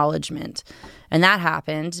an acknowledgement, and that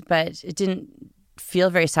happened, but it didn't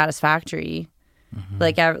feel very satisfactory.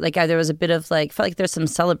 Like there was a bit of felt like there's some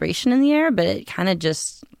celebration in the air, but it kind of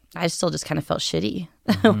I still just kind of felt shitty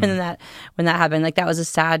when that happened. Like that was a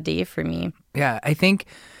sad day for me. Yeah, I think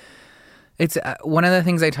it's one of the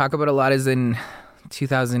things I talk about a lot is in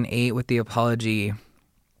 2008 with the apology,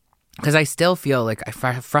 because I still feel like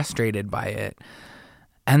I'm frustrated by it.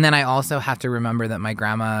 And then I also have to remember that my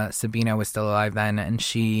grandma Sabina was still alive then, and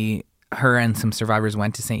her and some survivors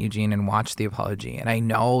went to St. Eugene and watched the apology. And I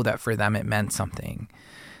know that for them it meant something.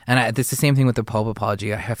 And it's the same thing with the Pope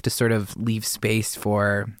apology. I have to sort of leave space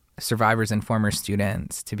for survivors and former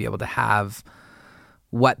students to be able to have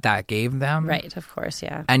what that gave them. Right, of course,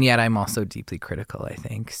 yeah. And yet I'm also deeply critical, I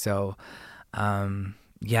think. So,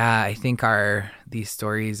 I think these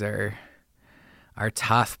stories are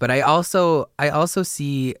tough. But I also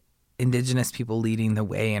see Indigenous people leading the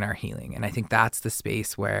way in our healing. And I think that's the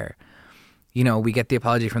space where, we get the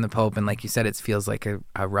apology from the Pope, and like you said, it feels like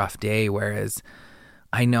a rough day, whereas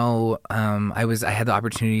I know I had the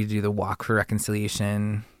opportunity to do the Walk for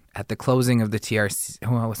Reconciliation at the closing of the TRC.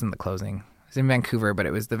 Well, it wasn't the closing. It was in Vancouver, but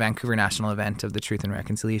it was the Vancouver national event of the Truth and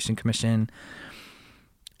Reconciliation Commission.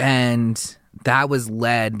 And that was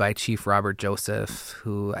led by Chief Robert Joseph,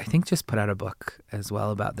 who I think just put out a book as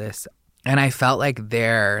well about this. And I felt like they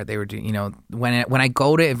were doing, when I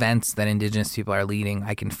go to events that Indigenous people are leading,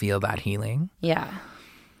 I can feel that healing. Yeah.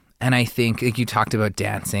 And I think, like you talked about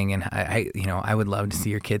dancing, and I would love to see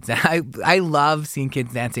your kids. I love seeing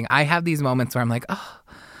kids dancing. I have these moments where I'm like, oh,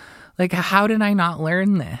 like how did I not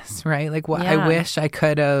learn this, right? Like what I wish I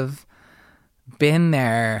could have been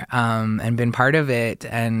there and been part of it.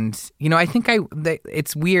 And I think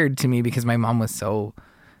it's weird to me because my mom was so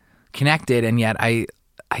connected, and yet I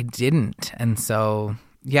didn't. And so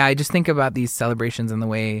I just think about these celebrations and the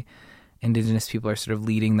way Indigenous people are sort of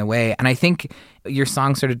leading the way. And I think your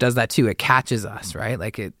song sort of does that too. It catches us, right?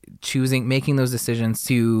 Like making those decisions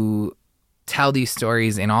to tell these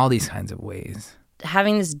stories in all these kinds of ways.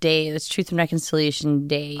 Having this day, this Truth and Reconciliation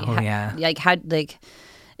Day.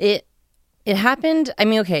 It happened. I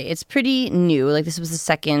mean, okay, it's pretty new. Like this was the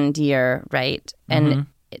second year, right? And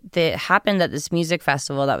it happened at this music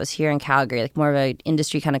festival that was here in Calgary, like more of an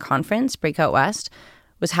industry kind of conference, Breakout West,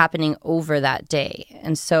 was happening over that day.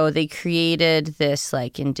 And so they created this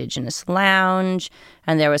like Indigenous lounge,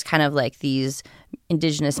 and there was kind of like these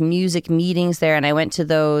Indigenous music meetings there. And I went to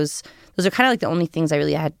those. Those are kind of like the only things I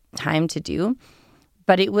really had time to do.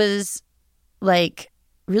 But it was like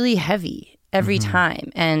really heavy every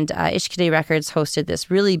time. And ʔasqanaki Records hosted this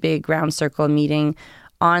really big round circle meeting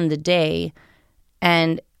on the day.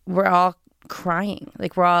 And we're all crying.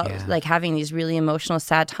 Like we're all like having these really emotional,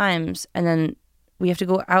 sad times. And then we have to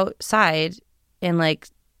go outside and like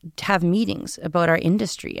have meetings about our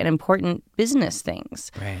industry and important business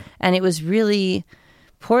things. Right. And it was really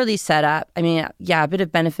poorly set up. I mean, yeah, a bit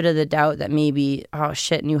of benefit of the doubt that maybe, oh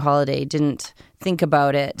shit, new holiday, didn't think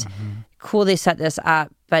about it. Mm-hmm. Cool, they set this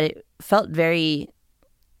up, but it felt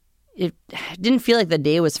it didn't feel like the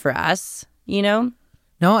day was for us, you know?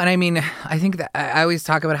 No, and I mean, I think that I always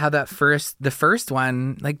talk about how the first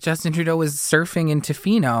one, like Justin Trudeau was surfing in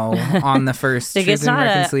Tofino on the first like Truth and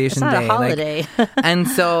Reconciliation Day. It's not Day. a holiday. And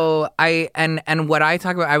so and what I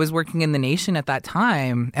talk about, I was working in The Nation at that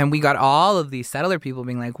time, and we got all of these settler people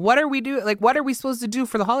being like, what are we doing? Like, what are we supposed to do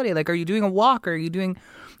for the holiday? Like, are you doing a walk? Or are you doing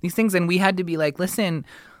these things? And we had to be like, listen,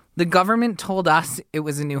 the government told us it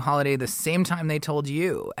was a new holiday the same time they told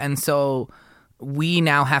you. And so we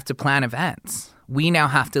now have to plan events. We now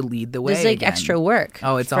have to lead the way. There's like again. extra work.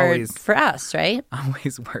 Oh, it's always for us, right?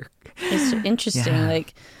 Always work. It's interesting,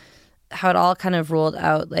 like how it all kind of rolled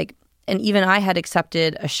out. Like, and even I had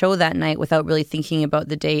accepted a show that night without really thinking about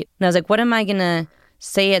the date. And I was like, what am I gonna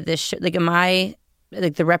say at this show? Like, am I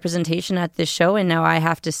like the representation at this show? And now I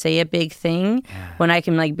have to say a big thing when I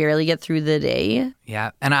can like barely get through the day.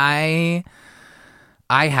 Yeah, and I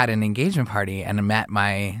had an engagement party and met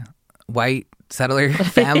my white settler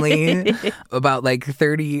family, about like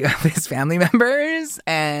 30 of his family members.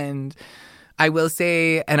 And I will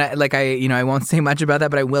say, and I won't say much about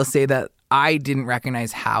that, but I will say that I didn't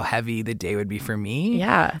recognize how heavy the day would be for me.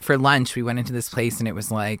 Yeah. For lunch, we went into this place and it was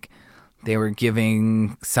like they were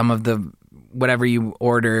giving some of the whatever you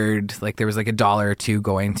ordered, like there was like $1 or $2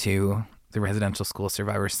 going to the Residential School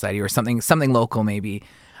Survivor Society or something local maybe.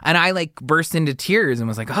 And I like burst into tears and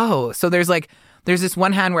was like, oh, so there's this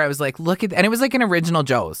one hand where I was like, look at, and it was like an Original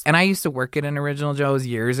Joe's. And I used to work at an Original Joe's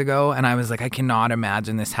years ago. And I was like, I cannot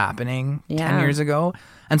imagine this happening 10 years ago.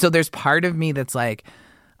 And so there's part of me that's like,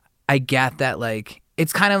 I get that, like,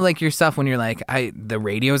 it's kind of like yourself when you're like, the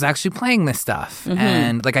radio is actually playing this stuff. Mm-hmm.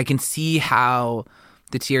 And like, I can see how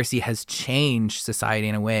the TRC has changed society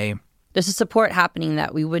in a way. There's a support happening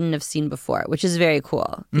that we wouldn't have seen before, which is very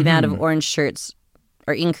cool. The amount of orange shirts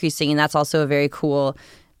are increasing. And that's also a very cool,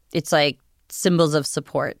 it's like, symbols of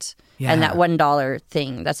support. And that $1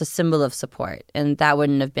 thing, that's a symbol of support. And that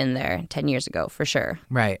wouldn't have been there 10 years ago for sure.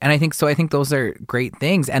 Right. And I think those are great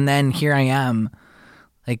things. And then here I am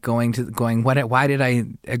like going, why did I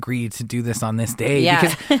agree to do this on this day?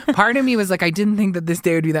 Yeah. Because part of me was like, I didn't think that this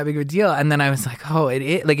day would be that big of a deal. And then I was like, oh,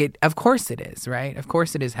 of course it is, right? Of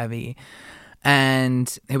course it is heavy.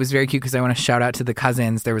 And it was very cute because I want to shout out to the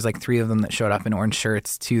cousins. There was like 3 of them that showed up in orange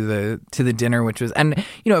shirts to the dinner, which was, and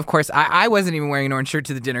you know, of course, I wasn't even wearing an orange shirt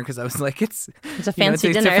to the dinner because I was like, it's a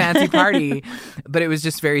fancy dinner, it's a fancy party. But it was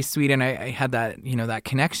just very sweet, and I had that, you know, that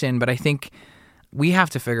connection. But I think we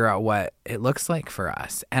have to figure out what it looks like for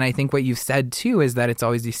us. And I think what you've said too is that it's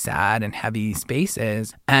always these sad and heavy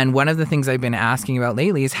spaces. And one of the things I've been asking about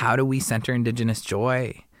lately is how do we center Indigenous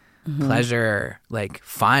joy? Mm-hmm. Pleasure, like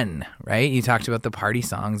fun, right? You talked about the party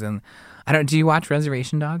songs, and do you watch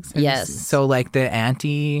Reservation Dogs? Yes. So like the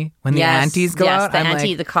auntie, when the aunties go out, the I'm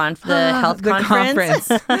auntie, like, the health conference.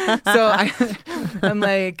 So I'm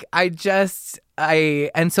like,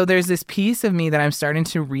 and so there's this piece of me that I'm starting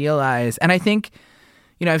to realize, and I think,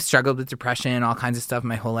 you know, I've struggled with depression and all kinds of stuff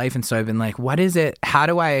my whole life. And so I've been like, what is it? How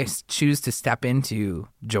do I choose to step into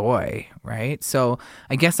joy, right? So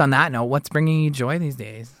I guess on that note, what's bringing you joy these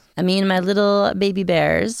days? I mean, my little baby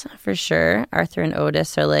bears, for sure, Arthur and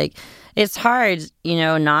Otis, are like, it's hard, you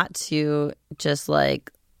know, not to just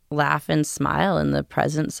like laugh and smile in the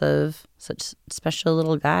presence of such special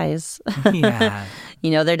little guys. Yeah.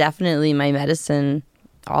 You know, they're definitely my medicine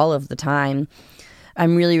all of the time.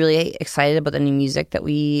 I'm really, really excited about the new music that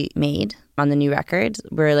we made on the new record.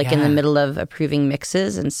 We're like in the middle of approving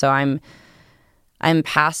mixes. And so I'm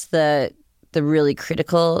past the really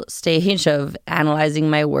critical stage of analyzing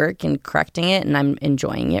my work and correcting it, and I'm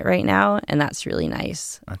enjoying it right now, and that's really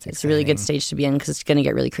nice. It's a really good stage to be in because it's going to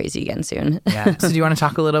get really crazy again soon. Yeah. So do you want to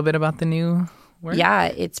talk a little bit about the new work? Yeah,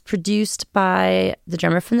 it's produced by the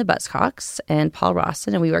drummer from the ʔasqanaki and Paul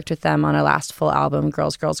Rawson, and we worked with them on our last full album,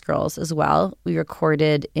 Girls, Girls, Girls, as well. We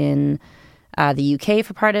recorded in the UK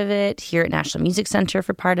for part of it, here at National Music Centre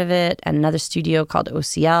for part of it, and another studio called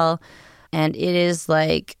OCL, and it is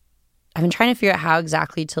like, I've been trying to figure out how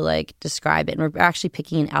exactly to like describe it, and we're actually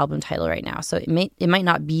picking an album title right now. So it might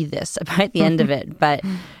not be this at the end of it, but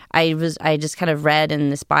I just kind of read in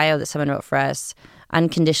this bio that someone wrote for us,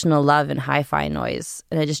 unconditional love and hi-fi noise,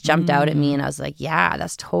 and it just jumped out at me, and I was like, yeah,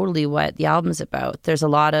 that's totally what the album's about. There's a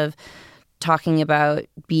lot of talking about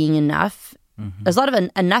being enough. There's a lot of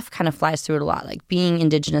enough kind of flies through it a lot, like being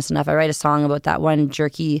Indigenous enough. I write a song about that one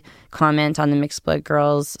jerky comment on the Mixed Blood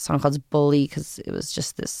Girls song called Bully, because it was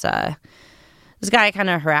just this guy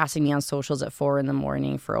kind of harassing me on socials at 4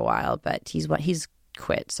 a.m. for a while, but he's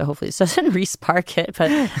quit. So hopefully this doesn't re-spark it. But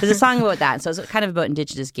there's a song about that. So it's kind of about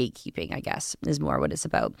Indigenous gatekeeping, I guess, is more what it's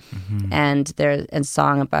about. And there's a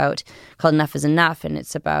song called Enough is Enough. And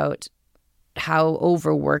it's about how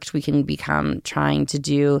overworked we can become trying to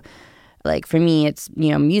do, like for me, it's,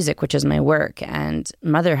 music, which is my work, and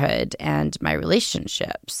motherhood and my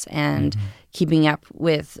relationships and keeping up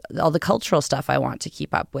with all the cultural stuff I want to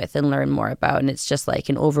keep up with and learn more about. And it's just like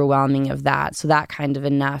an overwhelming of that. So that kind of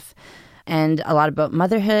enough. And a lot about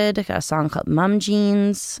motherhood. I got a song called Mum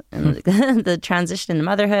Jeans and the transition into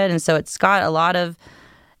motherhood. And so it's got a lot of,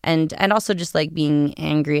 and also just like being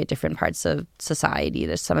angry at different parts of society.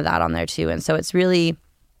 There's some of that on there too. And so it's really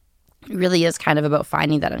is kind of about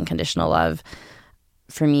finding that unconditional love.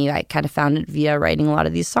 For me, I kind of found it via writing a lot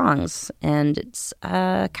of these songs, and it's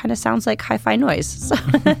kind of sounds like hi-fi noise. So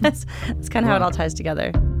that's kind of how it all ties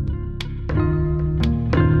together.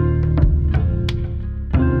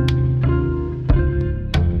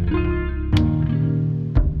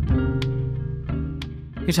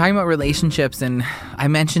 You're talking about relationships, and I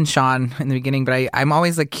mentioned Sean in the beginning, but I'm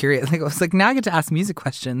always like curious. Like I was like, now I get to ask music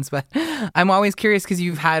questions, but I'm always curious because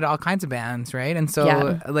you've had all kinds of bands, right? And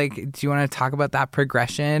so, like, do you want to talk about that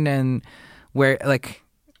progression and where, like,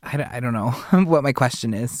 I don't know what my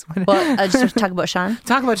question is. Well, just talk about Sean.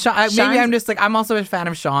 Talk about Sean. Maybe I'm just like, I'm also a fan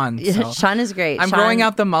of Sean. So. Sean is great. I'm growing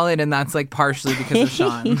out the mullet, and that's like partially because of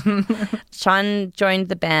Sean. Sean joined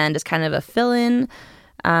the band as kind of a fill-in.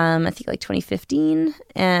 I think like 2015,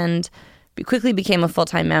 and quickly became a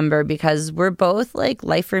full-time member because we're both like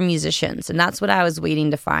lifer musicians, and that's what I was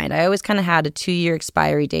waiting to find. I always kind of had a 2-year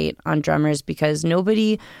expiry date on drummers because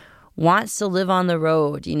nobody wants to live on the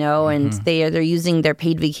road, and they're using their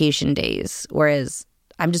paid vacation days, whereas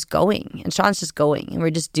I'm just going, and Sean's just going, and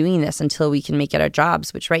we're just doing this until we can make it our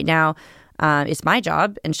jobs, which right now it's my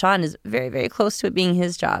job, and Sean is very, very close to it being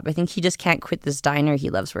his job. I think he just can't quit this diner he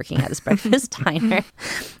loves working at, this breakfast diner.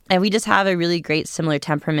 And we just have a really great similar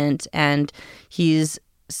temperament, and he's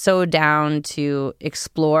so down to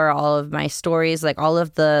explore all of my stories, like all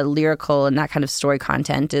of the lyrical and that kind of story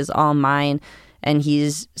content is all mine. And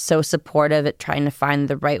he's so supportive at trying to find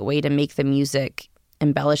the right way to make the music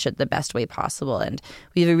embellish it the best way possible. And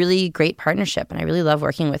we have a really great partnership, and I really love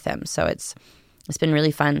working with him. So it's been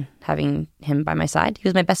really fun having him by my side. He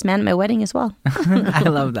was my best man at my wedding as well. I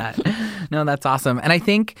love that. No, that's awesome. And I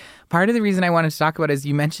think part of the reason I wanted to talk about is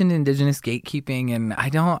you mentioned Indigenous gatekeeping, and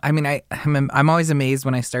I'm always amazed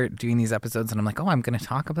when I start doing these episodes and I'm like, oh, I'm going to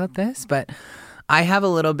talk about this. But I have a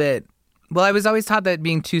little bit, well, I was always taught that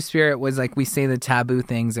being Two-Spirit was like we say the taboo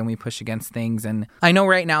things and we push against things. And I know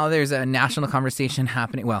right now there's a national conversation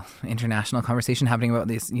happening, well, international conversation happening about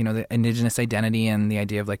this, the Indigenous identity and the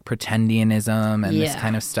idea of like pretendianism and this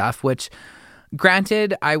kind of stuff, which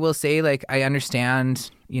granted, I will say, like, I understand,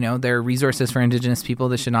 there are resources for Indigenous people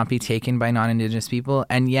that should not be taken by non-Indigenous people.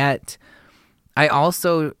 And yet I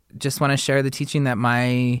also just want to share the teaching that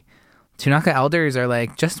my Tunaka elders are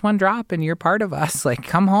like, just one drop and you're part of us. Like,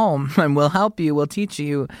 come home and we'll help you. We'll teach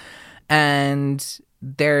you. And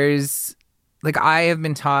there's, like, I have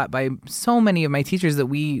been taught by so many of my teachers that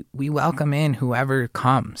we welcome in whoever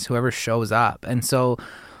comes, whoever shows up. And so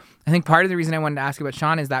I think part of the reason I wanted to ask you about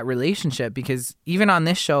Sean is that relationship, because even on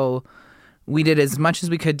this show, we did as much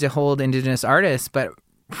as we could to hold Indigenous artists. But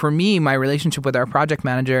for me, my relationship with our project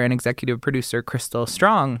manager and executive producer, Crystal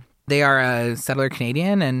Strong, they are a settler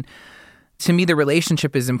Canadian, and to me, the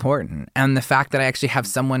relationship is important. And the fact that I actually have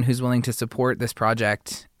someone who's willing to support this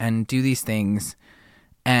project and do these things,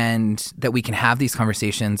 and that we can have these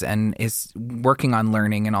conversations and is working on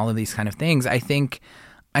learning and all of these kind of things.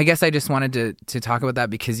 I guess I just wanted to talk about that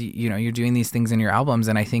because, you're doing these things in your albums.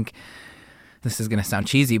 And I think this is going to sound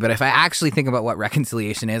cheesy, but if I actually think about what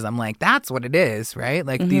reconciliation is, I'm like, that's what it is, right?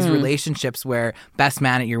 Like these relationships where best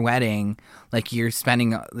man at your wedding, like you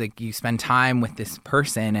spend time with this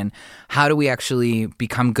person, and how do we actually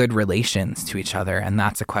become good relations to each other? And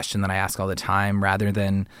that's a question that I ask all the time, rather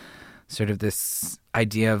than sort of this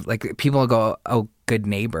idea of, like, people go, oh, good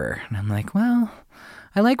neighbor. And I'm like, well,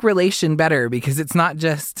 I like relation better because it's not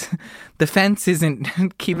just the fence isn't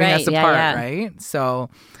keeping us apart, right? So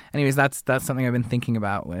anyways, that's something I've been thinking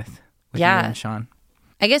about with you and Sean.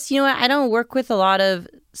 I guess, I don't work with a lot of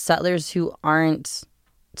settlers who aren't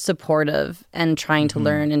supportive and trying to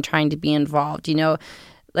learn and trying to be involved.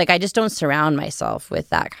 Like, I just don't surround myself with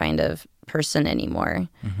that kind of person anymore.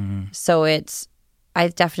 So I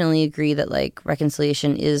definitely agree that, like,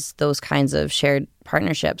 reconciliation is those kinds of shared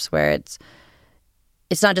partnerships where it's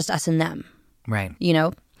not just us and them. Right.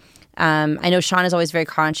 I know Sean is always very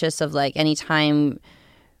conscious of, like, anytime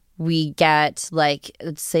we get like,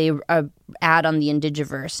 let's say, a ad on the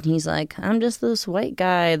Indigiverse, and he's like, I'm just this white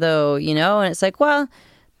guy though, you know? And it's like, well,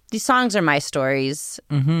 these songs are my stories,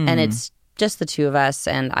 and it's just the two of us,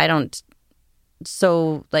 and I don't,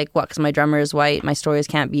 so like what, because my drummer is white, my stories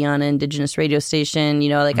can't be on an Indigenous radio station, you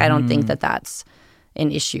know, like I don't think that that's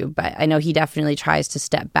an issue, but I know he definitely tries to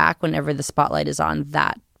step back whenever the spotlight is on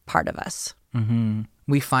that part of us.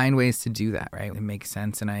 We find ways to do that, right? It makes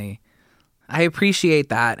sense, and I appreciate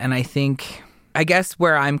that, and I guess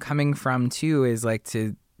where I'm coming from too is like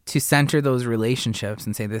to center those relationships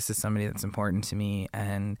and say, this is somebody that's important to me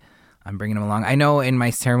and I'm bringing them along. I know in my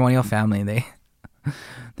ceremonial family,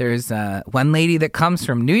 there's one lady that comes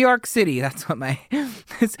from New York City. That's what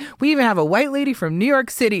we even have a white lady from New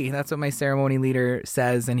York City. That's what my ceremony leader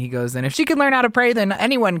says. And he goes, and if she can learn how to pray, then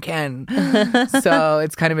anyone can. So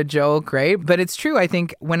it's kind of a joke, right? But it's true. I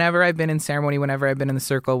think whenever I've been in ceremony, whenever I've been in the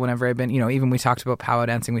circle, whenever I've been, you know, even we talked about powwow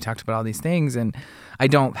dancing, we talked about all these things, and I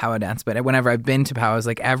don't powwow dance, but whenever I've been to powwows,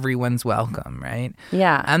 like everyone's welcome, right?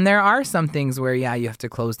 Yeah. And there are some things where, yeah, you have to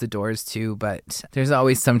close the doors too, but there's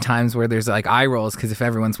always some times where there's like eye rolls, because if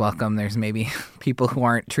everyone's welcome, there's maybe people who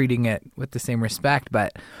aren't treating it with the same respect.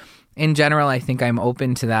 But in general, I think I'm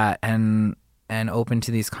open to that and open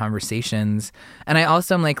to these conversations. And I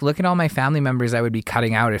also am like, look at all my family members I would be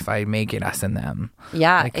cutting out if I make it us and them.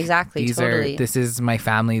 Yeah, like, exactly. Totally. This is my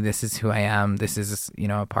family. This is who I am. This is, you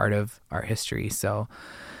know, a part of our history. So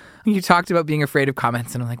you talked about being afraid of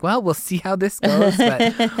comments, and I'm like, well, we'll see how this goes.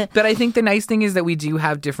 But I think the nice thing is that we do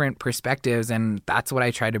have different perspectives, and that's what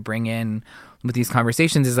I try to bring in with these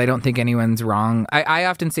conversations is I don't think anyone's wrong. I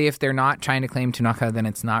often say if they're not trying to claim Tunaka, then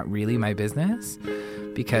it's not really my business,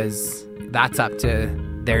 because that's up to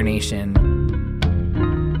their nation.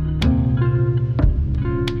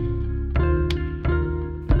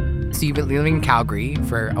 So you've been living in Calgary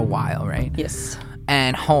for a while, right? Yes.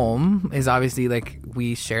 And home is obviously like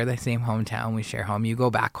we share the same hometown. We share home. You go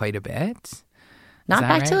back quite a bit. Not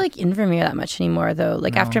back to like Invermere that much anymore, though.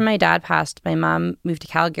 Like after my dad passed, my mom moved to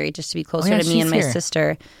Calgary just to be closer to me and my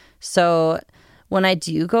sister. So when I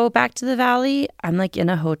do go back to the valley, I'm like in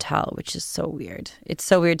a hotel, which is so weird. It's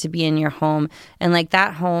so weird to be in your home, and like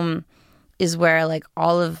that home is where like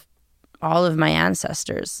all of my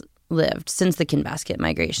ancestors lived since the Kinbasket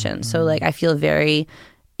migration. So like I feel very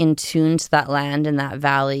in tune to that land and that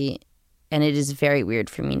valley, and it is very weird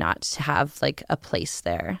for me not to have like a place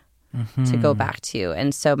there to go back to.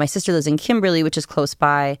 And so my sister lives in Kimberley, which is close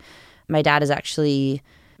by. My dad is actually,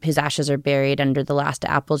 his ashes are buried under the last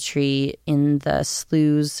apple tree in the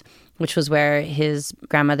sloughs, which was where his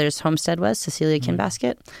grandmother's homestead was, Cecilia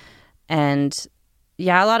Kinbasket. And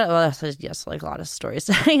yeah, a lot of stories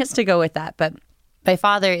I guess to go with that. But my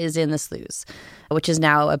father is in the sloughs, which is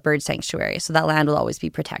now a bird sanctuary. So that land will always be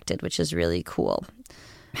protected, which is really cool.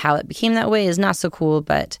 How it became that way is not so cool,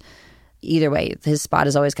 but either way, his spot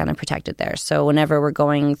is always kind of protected there. So whenever we're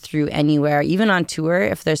going through anywhere, even on tour,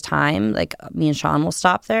 if there's time, like me and Sean will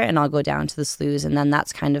stop there and I'll go down to the sloughs. And then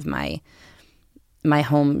that's kind of my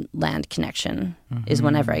homeland connection is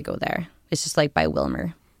whenever I go there. It's just like by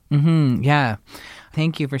Wilmer. Yeah.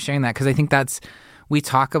 Thank you for sharing that, because I think we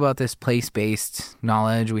talk about this place-based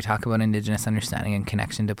knowledge. We talk about Indigenous understanding and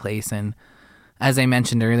connection to place. And as I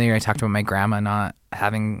mentioned earlier, I talked about my grandma not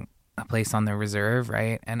having a place on the reserve,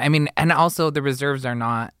 right? And I mean, and also the reserves are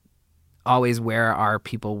not always where our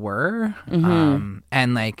people were.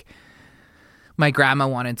 And like my grandma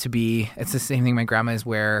wanted to be, it's the same thing. My grandma is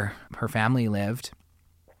where her family lived,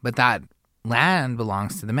 but that land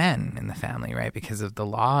belongs to the men in the family, right? Because of the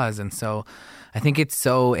laws. And so I think it's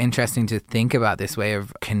so interesting to think about this way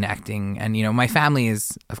of connecting. And, you know, my family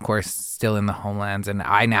is, of course, still in the homelands, and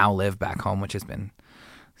I now live back home, which has been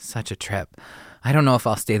such a trip. I don't know if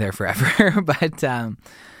I'll stay there forever, but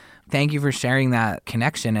thank you for sharing that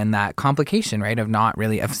connection and that complication, right,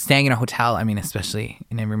 of staying in a hotel. I mean, especially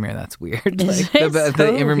in Invermere, that's weird. Like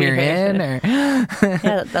the Invermere Inn, or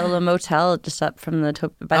yeah, that little motel just up from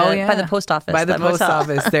by the post office. By the post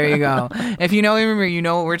office, there you go. If you know Invermere, you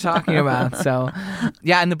know what we're talking about. So,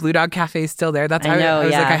 yeah, and the Blue Dog Cafe is still there. That's how I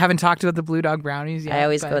was like, I haven't talked about the Blue Dog brownies yet. I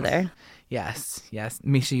always go there. Yes.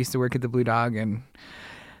 Miesha used to work at the Blue Dog, and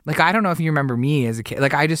like, I don't know if you remember me as a kid.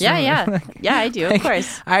 Like, I just... Yeah. Like, yeah, I do, of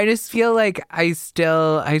course. I just feel like I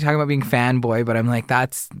talk about being fanboy, but I'm like,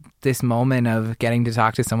 that's this moment of getting to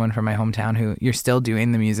talk to someone from my hometown who you're still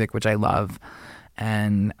doing the music, which I love.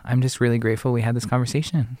 And I'm just really grateful we had this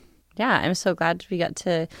conversation. Yeah, I'm so glad we got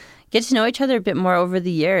to get to know each other a bit more over the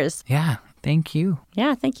years. Yeah, thank you.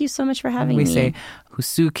 Yeah, thank you so much for having me. We say,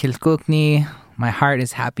 Husu Kilkukni, my heart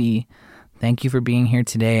is happy. Thank you for being here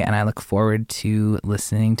today, and I look forward to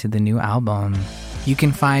listening to the new album. You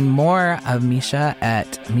can find more of Miesha at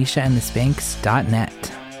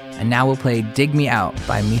mieshaandthespanks.net. And now we'll play Dig Me Out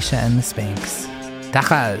by Miesha and the Spanks.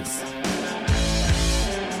 Tachas.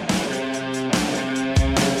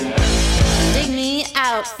 Dig me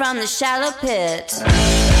out from the shallow pit.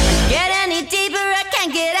 Get any deeper, I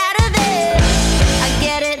can't get out of it. I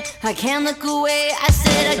get it, I can't look away. I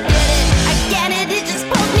said I get it, it just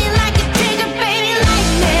pulls me like a trigger, baby.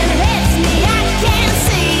 Lightning hits me, I can't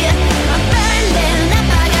see. I'm burning up,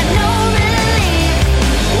 I got no relief.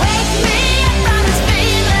 Wake me up from this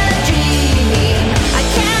fever dream. I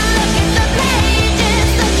can't look at the pages,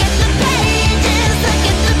 look at the pages, look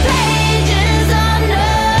at the pages. Oh no,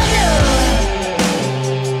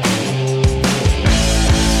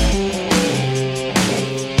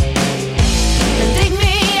 dig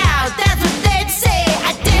me out, that's what they'd say.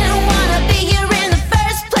 I didn't wanna be here in the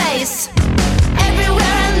first place. Everywhere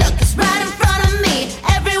I look, it's right in front of me.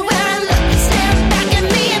 Everywhere I look, it's staring back at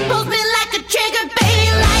me. It pulls me like a trigger,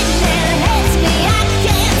 baby. Lightning hits me, I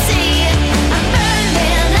can't see. I'm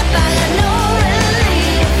burning up, I got no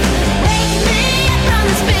relief. Wake me up from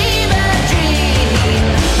this fever dream.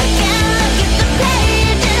 I can't look at the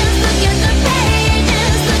pages, look at the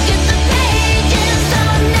pages, look at the pages.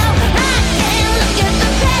 Oh no, I can't look at the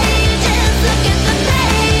pages, look at the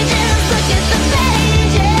pages, look at the pages.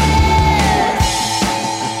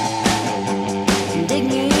 Dig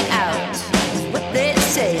me out, is what they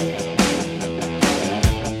say.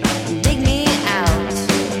 Dig me out,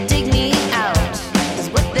 is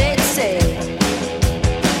what they say.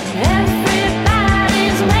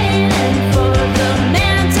 Everybody's waiting for the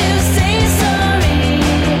man to say sorry.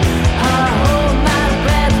 I hold my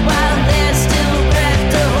breath while there's still breath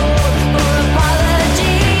to hold for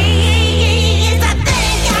apologies. I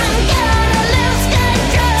think I'm gonna lose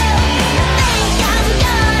control. I think I'm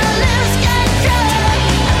gonna lose control.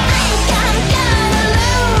 I think I'm gonna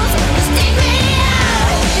lose. Just dig me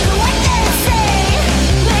out, is what they say.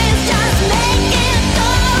 Please just make it go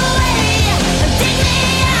away. Dig me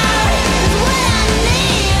out is what I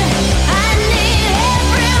need. I need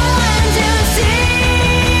everyone to see.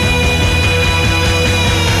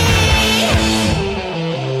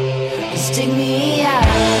 Just dig me out.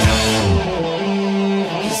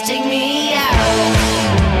 Just dig me out.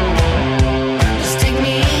 Just dig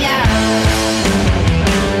me out.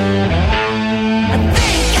 I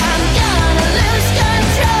think I'm gonna lose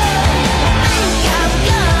control. I think I'm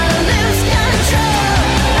gonna lose control.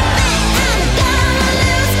 I think I'm gonna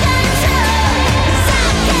lose control. 'Cause I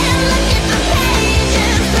can't look at the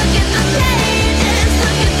pages, look at the pages,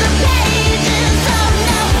 look at the pages. Oh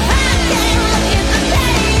no, I can't look at the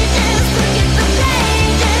pages, look at the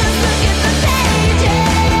pages, look at the pages.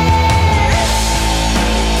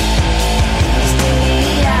 Just dig me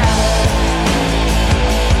out.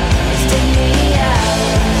 Just dig me out.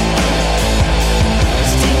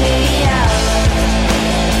 Just dig me out.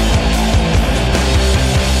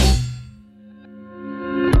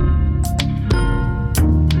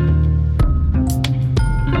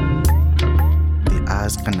 The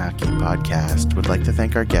ʔasqanaki podcast would like to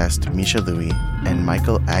thank our guest, Miesha Louie, and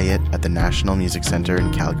Michael Ayat at the National Music Center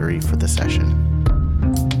in Calgary for the session.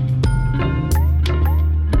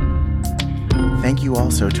 Thank you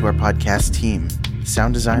also to our podcast team,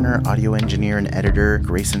 sound designer, audio engineer, and editor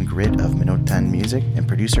Grayson Grit of Minotan Music, and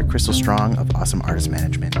producer Crystal Strong of Awesome Artist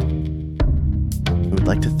Management. We would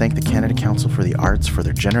like to thank the Canada Council for the Arts for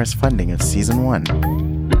their generous funding of Season 1.